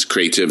his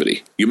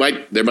creativity.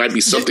 There might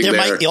be something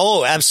there.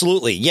 Oh,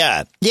 absolutely.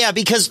 Yeah. Yeah,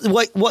 because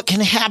what can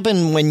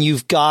happen when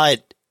you've got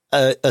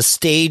a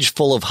stage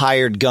full of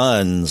hired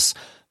guns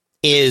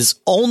is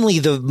only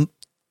the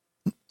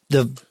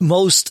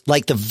most,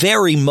 the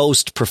very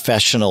most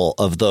professional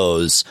of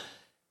those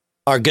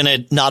are going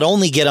to not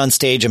only get on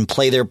stage and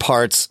play their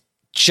parts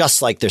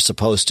just like they're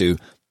supposed to,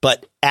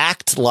 but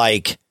act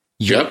like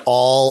you're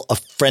all a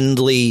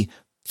friendly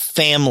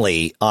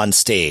family on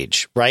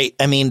stage, right?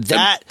 I mean,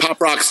 that Pop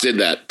Rocks did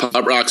that.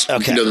 Pop Rocks,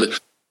 okay.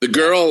 The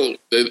girl,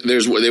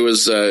 there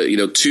was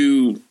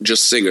 2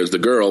 just singers. The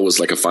girl was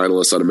like a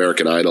finalist on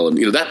American Idol, and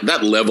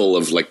that level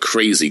of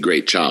crazy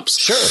great chops.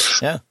 Sure,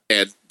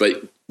 yeah.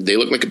 But they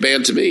look like a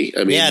band to me.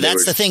 I mean,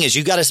 that's the thing is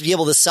you got to be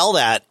able to sell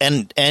that,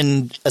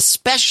 and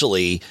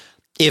especially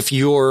if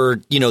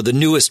you're the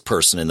newest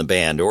person in the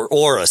band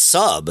or a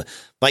sub.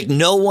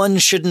 No one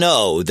should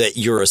know that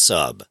you're a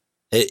sub.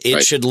 It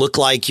right. should look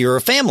like you're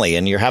a family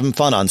and you're having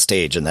fun on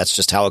stage, and that's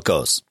just how it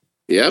goes.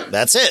 Yeah,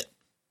 that's it.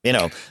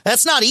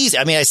 That's not easy.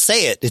 I mean, I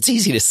say it. It's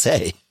easy to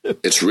say.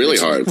 It's really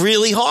hard.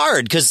 Really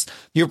hard because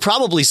you're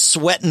probably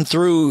sweating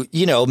through,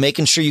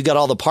 making sure you got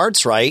all the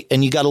parts right.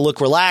 And you got to look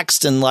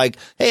relaxed and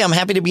hey, I'm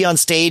happy to be on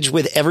stage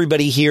with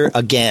everybody here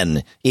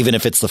again, even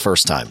if it's the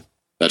first time.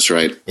 That's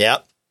right.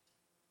 Yep.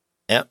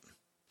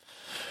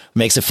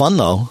 Makes it fun,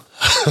 though.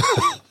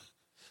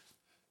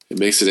 It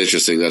makes it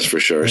interesting. That's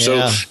for sure.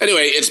 Yeah. So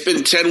anyway, it's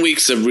been 10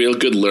 weeks of real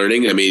good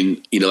learning. I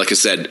mean, like I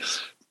said,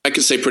 I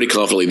can say pretty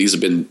confidently these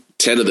have been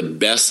 10 of the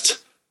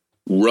best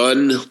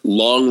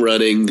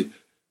long-running,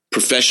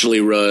 professionally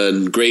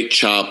run, great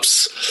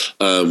chops,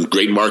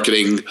 great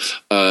marketing,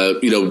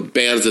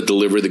 bands that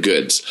deliver the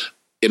goods.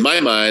 In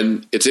my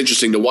mind, it's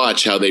interesting to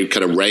watch how they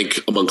kind of rank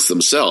amongst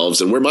themselves,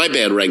 and where my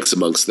band ranks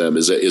amongst them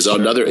is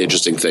another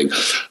interesting thing.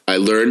 I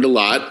learned a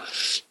lot.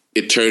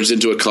 It turns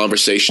into a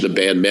conversation of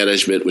band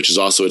management, which is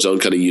also its own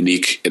kind of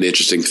unique and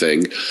interesting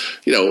thing.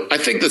 I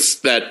think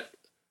that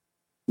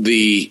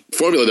the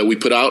formula that we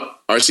put out,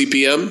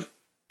 RCPM,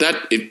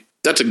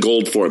 that's a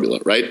gold formula,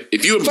 right?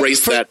 If you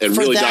embrace that and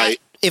really die.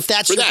 If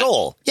that's your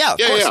goal. Yeah, of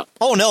course. Yeah.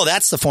 Oh, no,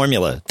 that's the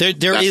formula.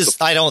 There is,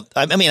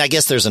 I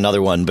guess there's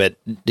another one, but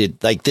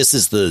this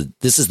is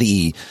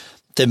the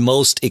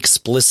most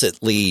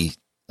explicitly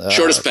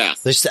shortest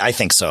path. I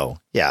think so.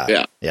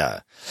 Yeah.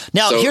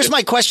 Now, here's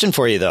my question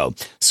for you, though.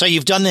 So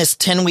you've done this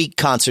 10-week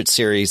concert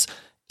series.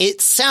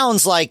 It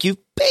sounds like you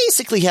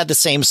basically had the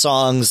same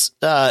songs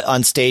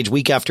on stage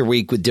week after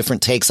week with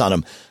different takes on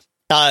them.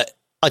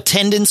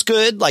 Attendance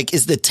good?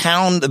 Is the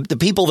town, the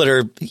people that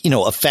are,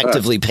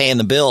 effectively paying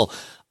the bill,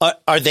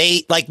 are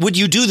they would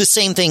you do the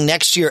same thing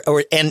next year?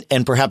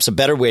 And perhaps a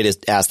better way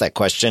to ask that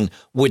question,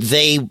 would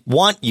they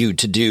want you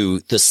to do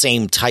the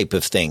same type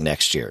of thing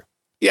next year?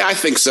 Yeah, I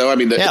think so. I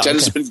mean, the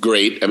attendance has been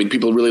great. I mean,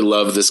 people really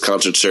love this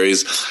concert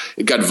series.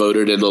 It got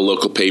voted in the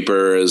local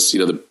paper as,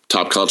 the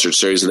top concert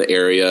series in the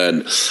area.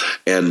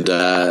 And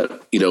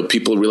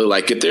people really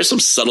like it. There's some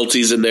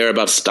subtleties in there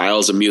about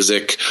styles of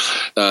music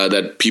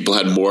that people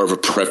had more of a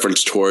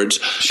preference towards.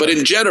 Sure. But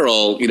in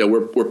general,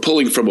 we're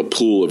pulling from a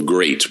pool of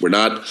great. We're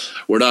not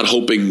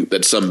hoping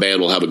that some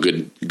band will have a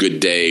good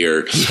day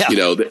or,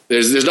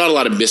 there's not a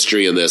lot of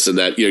mystery in this, and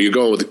that, you're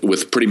going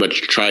with pretty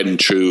much tried and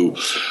true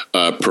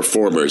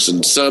performers.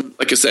 And some,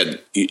 like I said,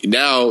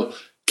 now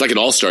it's like an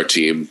all-star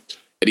team.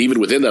 And even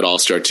within that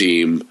all-star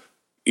team,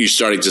 you're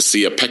starting to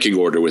see a pecking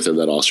order within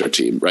that all-star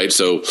team, right?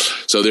 So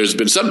there's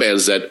been some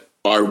bands that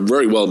are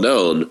very well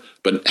known,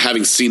 but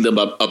having seen them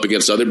up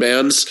against other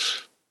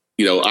bands,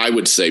 I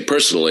would say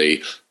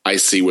personally, I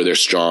see where they're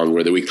strong,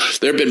 where they're weak.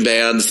 There have been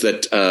bands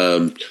that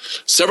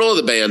several of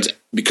the bands,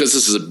 because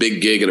this is a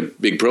big gig and a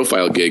big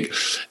profile gig,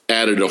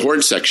 added a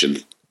horn section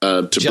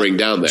to bring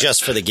down there.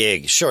 Just for the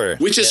gig, sure.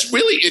 Which is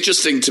really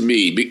interesting to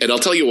me, and I'll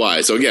tell you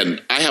why. So again,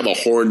 I have a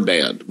horn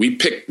band. We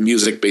pick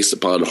music based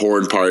upon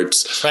horn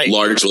parts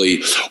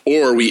largely,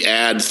 or we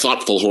add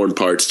thoughtful horn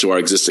parts to our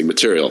existing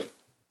material.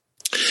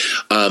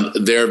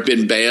 There have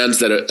been bands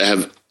that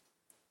have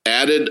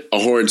added a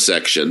horn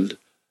section.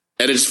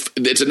 And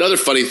it's another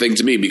funny thing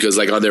to me because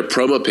like on their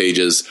promo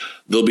pages,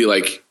 they'll be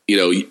like,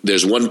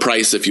 there's one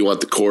price if you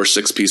want the core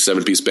 6-piece,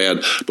 7-piece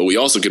band, but we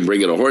also can bring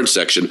in a horn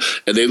section.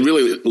 And they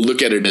really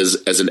look at it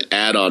as an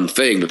add-on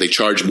thing that they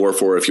charge more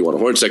for if you want a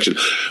horn section.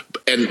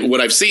 And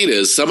what I've seen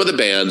is some of the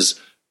bands,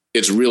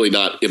 it's really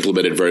not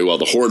implemented very well.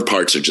 The horn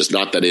parts are just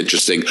not that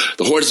interesting.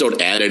 The horns don't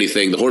add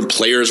anything. The horn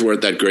players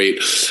weren't that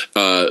great.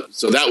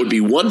 So that would be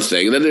one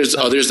thing. And then there's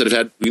others that have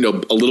had,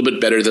 a little bit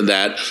better than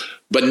that.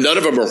 But none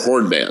of them are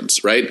horn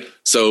bands, right?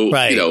 So,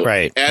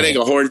 adding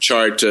a horn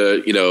chart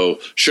to,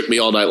 Shook Me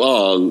All Night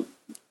Long,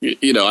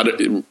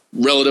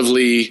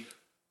 relatively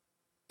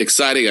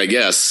exciting, I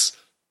guess,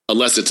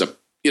 unless it's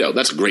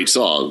that's a great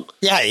song.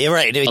 Yeah, you're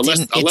right. It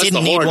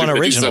didn't need one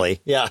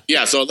originally.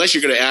 Yeah. So unless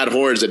you're going to add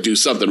horns that do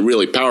something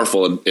really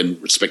powerful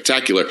and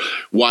spectacular,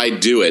 why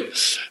do it?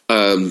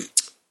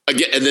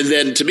 Again, and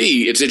then to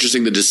me, it's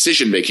interesting the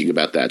decision making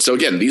about that. So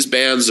again, these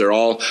bands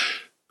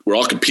we're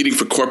all competing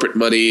for corporate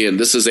money, and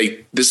this is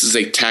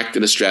a tact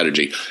and a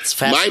strategy.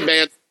 My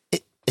band.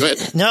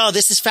 No,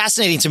 this is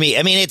fascinating to me.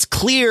 I mean, it's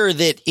clear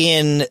that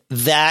in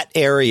that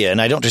area, and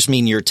I don't just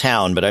mean your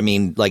town, but I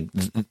mean like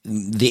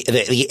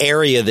the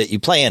area that you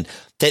play in,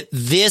 that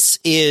this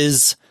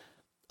is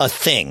a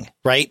thing,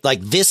 right?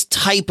 Like this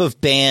type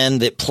of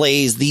band that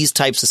plays these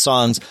types of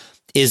songs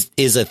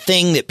is a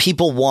thing that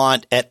people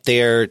want at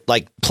their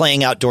like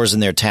playing outdoors in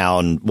their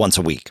town once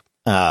a week.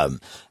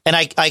 And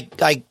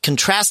I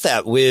contrast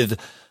that with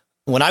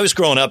when I was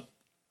growing up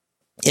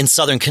in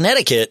Southern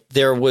Connecticut,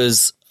 there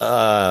was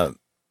a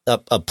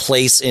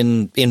place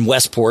in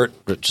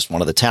Westport, just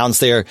one of the towns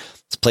there.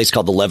 It's a place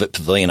called the Levitt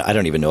Pavilion. I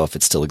don't even know if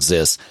it still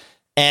exists.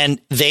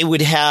 And they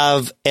would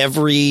have I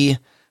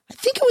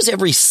think it was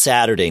every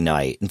Saturday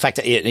night. In fact,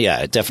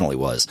 it definitely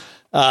was.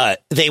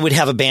 They would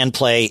have a band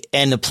play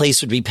and the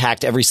place would be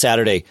packed every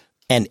Saturday.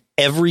 And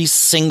every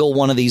single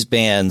one of these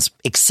bands,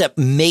 except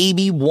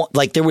maybe one,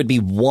 like there would be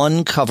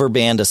one cover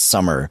band a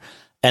summer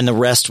and the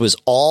rest was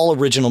all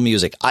original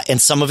music. And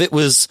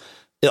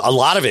a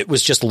lot of it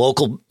was just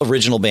local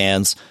original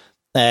bands.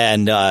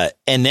 And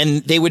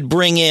then they would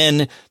bring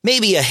in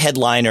maybe a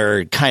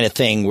headliner kind of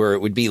thing where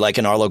it would be like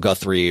an Arlo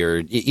Guthrie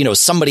or,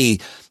 somebody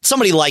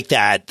like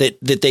that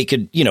they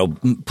could,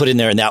 put in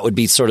there. And that would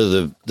be sort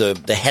of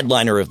the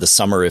headliner of the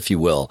summer, if you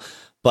will.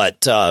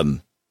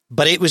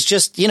 But it was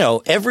just,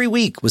 every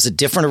week was a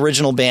different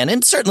original band.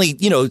 And certainly,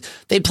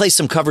 they'd play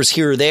some covers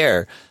here or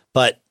there,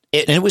 but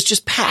it was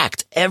just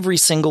packed every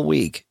single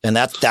week. And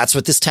that's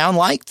what this town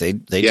liked. They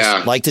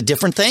just liked a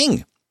different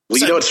thing.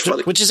 Well, it's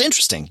funny. Which is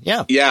interesting.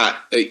 Yeah. Yeah.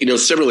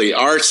 Similarly,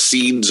 our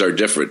scenes are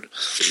different.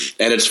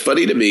 And it's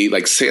funny to me,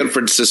 like San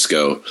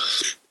Francisco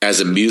as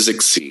a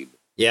music scene.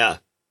 Yeah.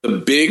 The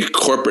big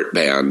corporate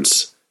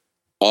bands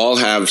all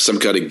have some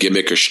kind of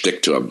gimmick or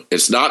shtick to them.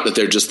 It's not that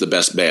they're just the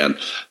best band.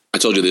 I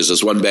told you there's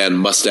this one band,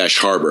 Mustache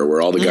Harbor, where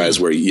all the guys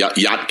wear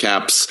yacht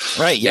caps,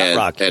 yacht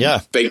rock,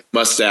 and fake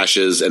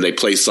mustaches, and they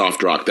play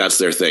soft rock. That's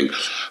their thing.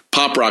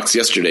 Pop Rocks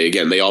yesterday,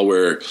 again, they all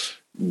wear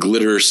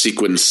glitter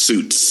sequin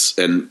suits,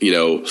 and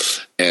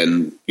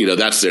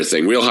that's their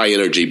thing. Real high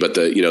energy, but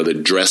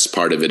the dress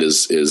part of it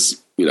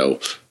is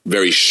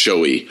very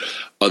showy.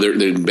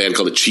 The band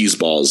called the Cheese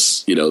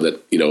Balls,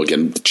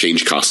 again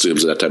change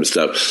costumes and that type of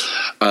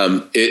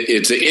stuff.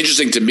 It's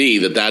interesting to me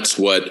that's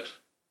what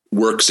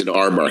works in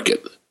our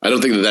market. I don't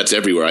think that's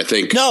everywhere. I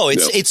think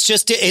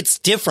it's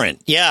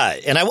different. Yeah.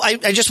 And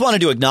I just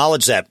wanted to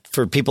acknowledge that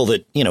for people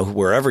that,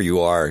 wherever you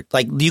are,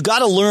 like you got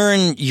to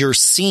learn your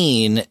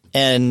scene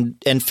and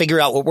figure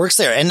out what works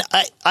there. And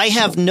I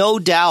have no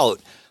doubt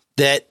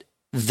that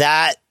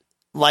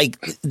like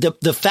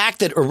the fact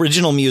that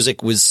original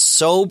music was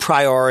so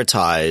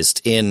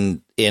prioritized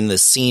in the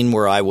scene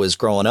where I was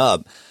growing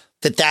up,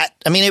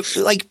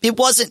 it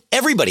wasn't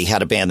everybody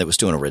had a band that was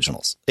doing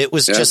originals. It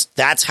was just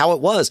that's how it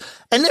was.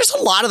 And there's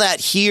a lot of that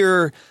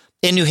here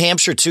in New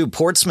Hampshire, too.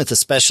 Portsmouth,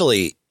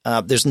 especially.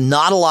 There's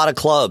not a lot of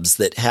clubs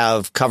that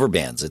have cover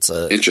bands. It's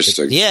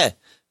interesting. Yeah.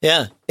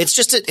 It's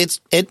just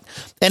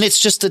it's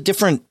just a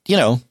different,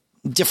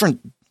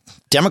 different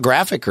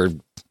demographic or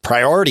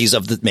priorities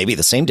of maybe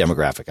the same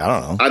demographic. I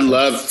don't know. I'd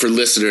love for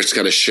listeners to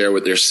kind of share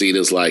what their scene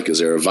is like. Is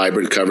there a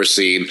vibrant cover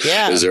scene?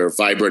 Yeah. Is there a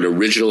vibrant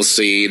original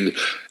scene?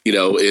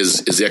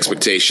 Is the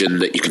expectation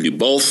that you can do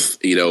both?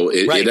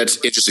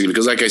 That's interesting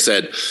because, like I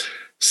said,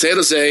 San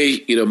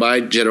Jose, my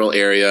general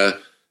area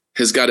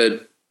has got an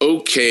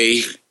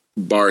okay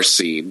bar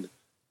scene,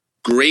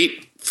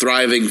 great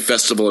thriving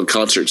festival and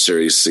concert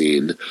series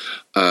scene,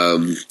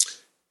 and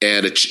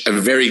a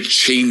very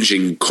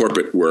changing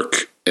corporate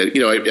work, and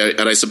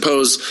I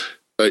suppose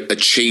a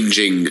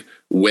changing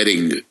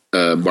wedding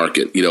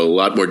market. A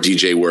lot more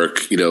DJ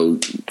work. Young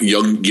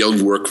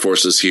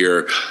workforces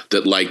here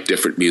that like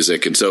different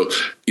music, and so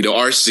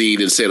our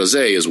scene in San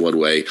Jose is one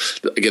way.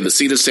 Again, the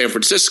scene in San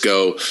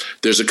Francisco,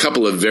 there's a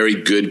couple of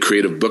very good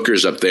creative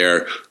bookers up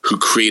there who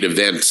create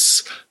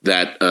events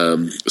that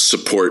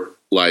support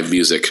live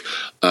music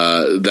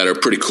that are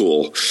pretty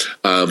cool.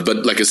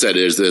 But like I said,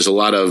 there's a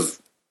lot of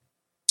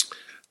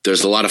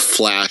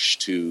flash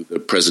to the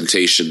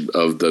presentation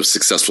of the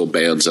successful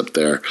bands up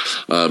there.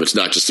 It's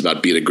not just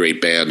about being a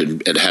great band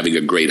and having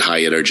a great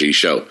high energy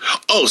show.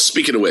 Oh,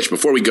 speaking of which,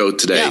 before we go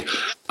today,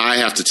 I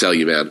have to tell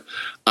you, man,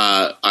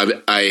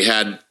 I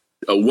had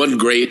one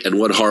great and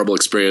one horrible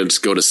experience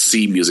going to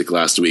see music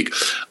last week.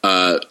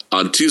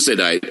 On Tuesday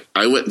night,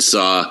 I went and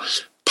saw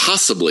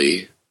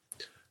possibly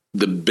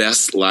the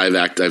best live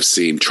act I've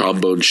seen,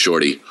 Trombone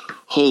Shorty.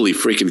 Holy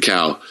freaking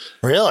cow.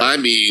 Really? I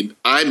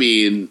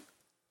mean,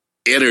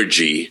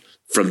 energy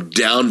from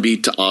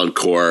downbeat to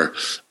encore.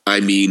 I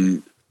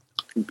mean,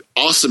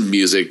 awesome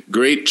music,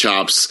 great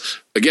chops.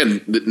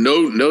 Again,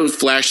 no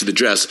flash of the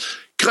dress.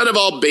 Kind of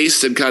all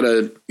based in kind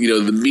of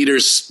the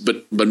meters,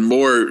 but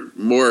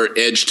more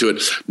edge to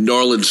it. New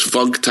Orleans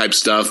funk type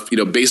stuff.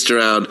 Based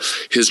around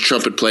his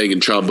trumpet playing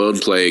and trombone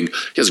playing. He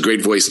has a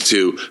great voice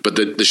too. But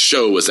the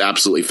show was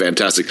absolutely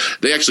fantastic.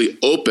 They actually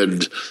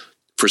opened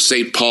for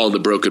St. Paul and the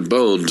Broken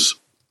Bones,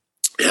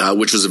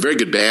 which was a very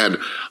good band.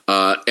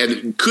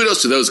 And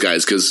kudos to those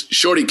guys, because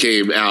Shorty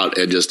came out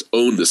and just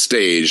owned the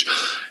stage.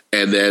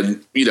 And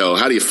then,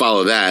 how do you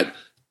follow that?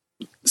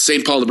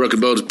 St. Paul and the Broken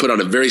Bones put on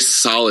a very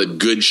solid,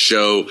 good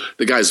show.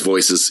 The guy's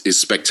voice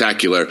is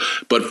spectacular,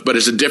 but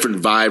it's a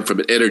different vibe from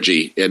an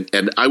energy.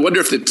 And I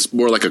wonder if it's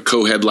more like a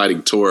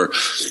co-headlining tour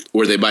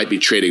where they might be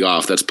trading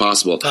off. That's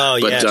possible. Oh,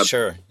 but,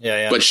 sure.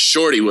 Yeah. But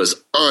Shorty was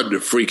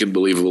unfreaking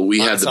believable. We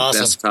had the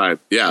best time.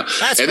 Yeah.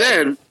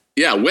 Then,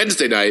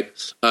 Wednesday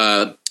night,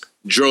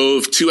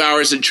 drove 2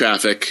 hours in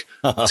traffic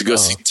to go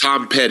see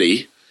Tom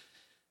Petty.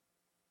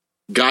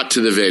 Got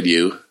to the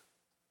venue.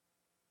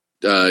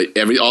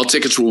 All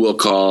tickets were will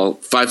call.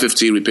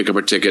 5:15, we pick up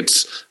our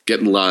tickets, get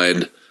in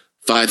line.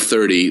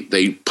 5:30,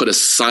 they put a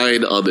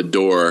sign on the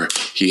door.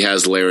 He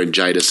has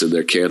laryngitis and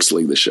they're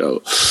canceling the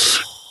show,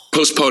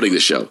 postponing the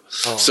show.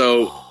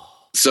 So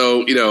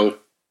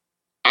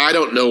I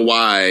don't know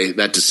why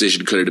that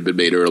decision couldn't have been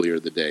made earlier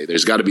in the day.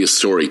 There's got to be a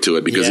story to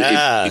it, because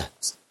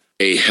it's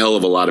a hell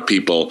of a lot of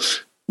people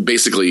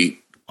basically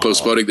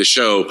postponing the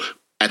show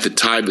at the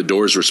time the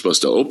doors were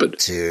supposed to open.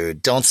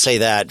 Dude, don't say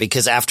that,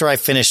 because after I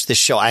finish this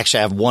show, I actually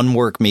have one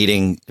work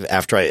meeting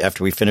after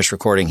we finish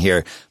recording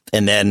here,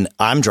 and then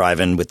I'm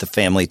driving with the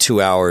family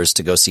 2 hours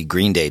to go see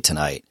Green Day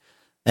tonight.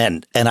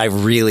 And I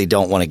really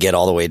don't want to get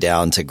all the way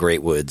down to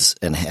Great Woods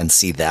and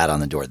see that on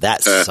the door.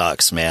 That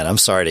sucks, man. I'm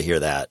sorry to hear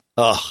that.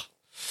 Oh.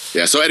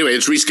 Yeah. So anyway,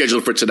 it's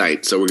rescheduled for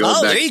tonight. So we're going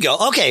back. Oh, there you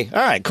go. Okay.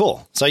 All right,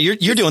 cool. So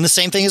you're doing the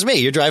same thing as me.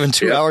 You're driving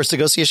 2 hours to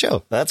go see a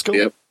show. That's cool.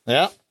 Yep.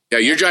 Yeah. Yeah,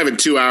 you're driving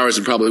 2 hours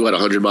and probably,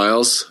 100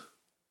 miles?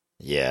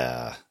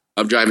 Yeah.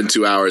 I'm driving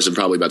 2 hours and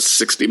probably about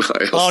 60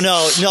 miles. Oh,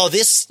 no. It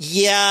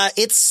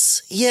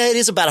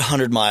is about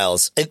 100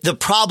 miles. The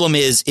problem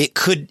is it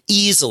could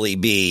easily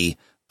be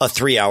a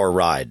 3-hour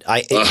ride.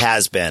 It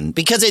has been,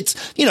 because it's,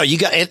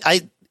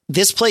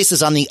 this place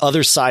is on the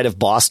other side of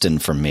Boston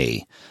from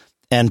me,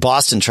 and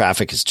Boston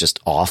traffic is just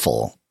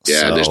awful.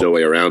 Yeah, so, there's no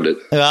way around it.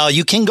 Well,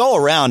 you can go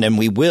around, and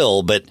we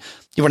will, but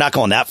we're not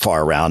going that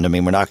far around. I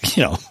mean, we're not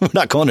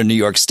going to New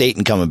York State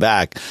and coming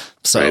back.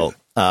 So,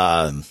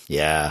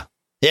 yeah.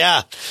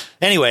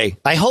 Anyway,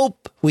 I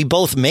hope we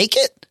both make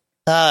it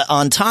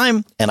on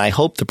time, and I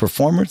hope the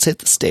performers hit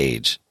the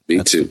stage.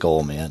 That's the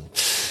goal, man.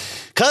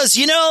 Because,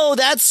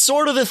 that's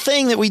sort of the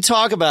thing that we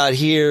talk about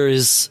here,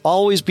 is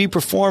always be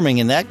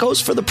performing, and that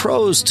goes for the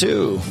pros,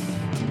 too.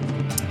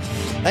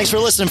 Thanks for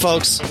listening,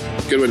 folks.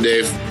 Good one,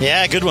 Dave.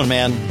 Yeah, good one,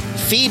 man.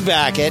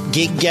 Feedback at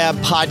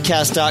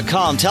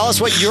giggabpodcast.com. Tell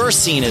us what your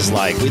scene is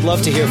like. We'd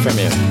love to hear from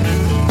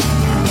you.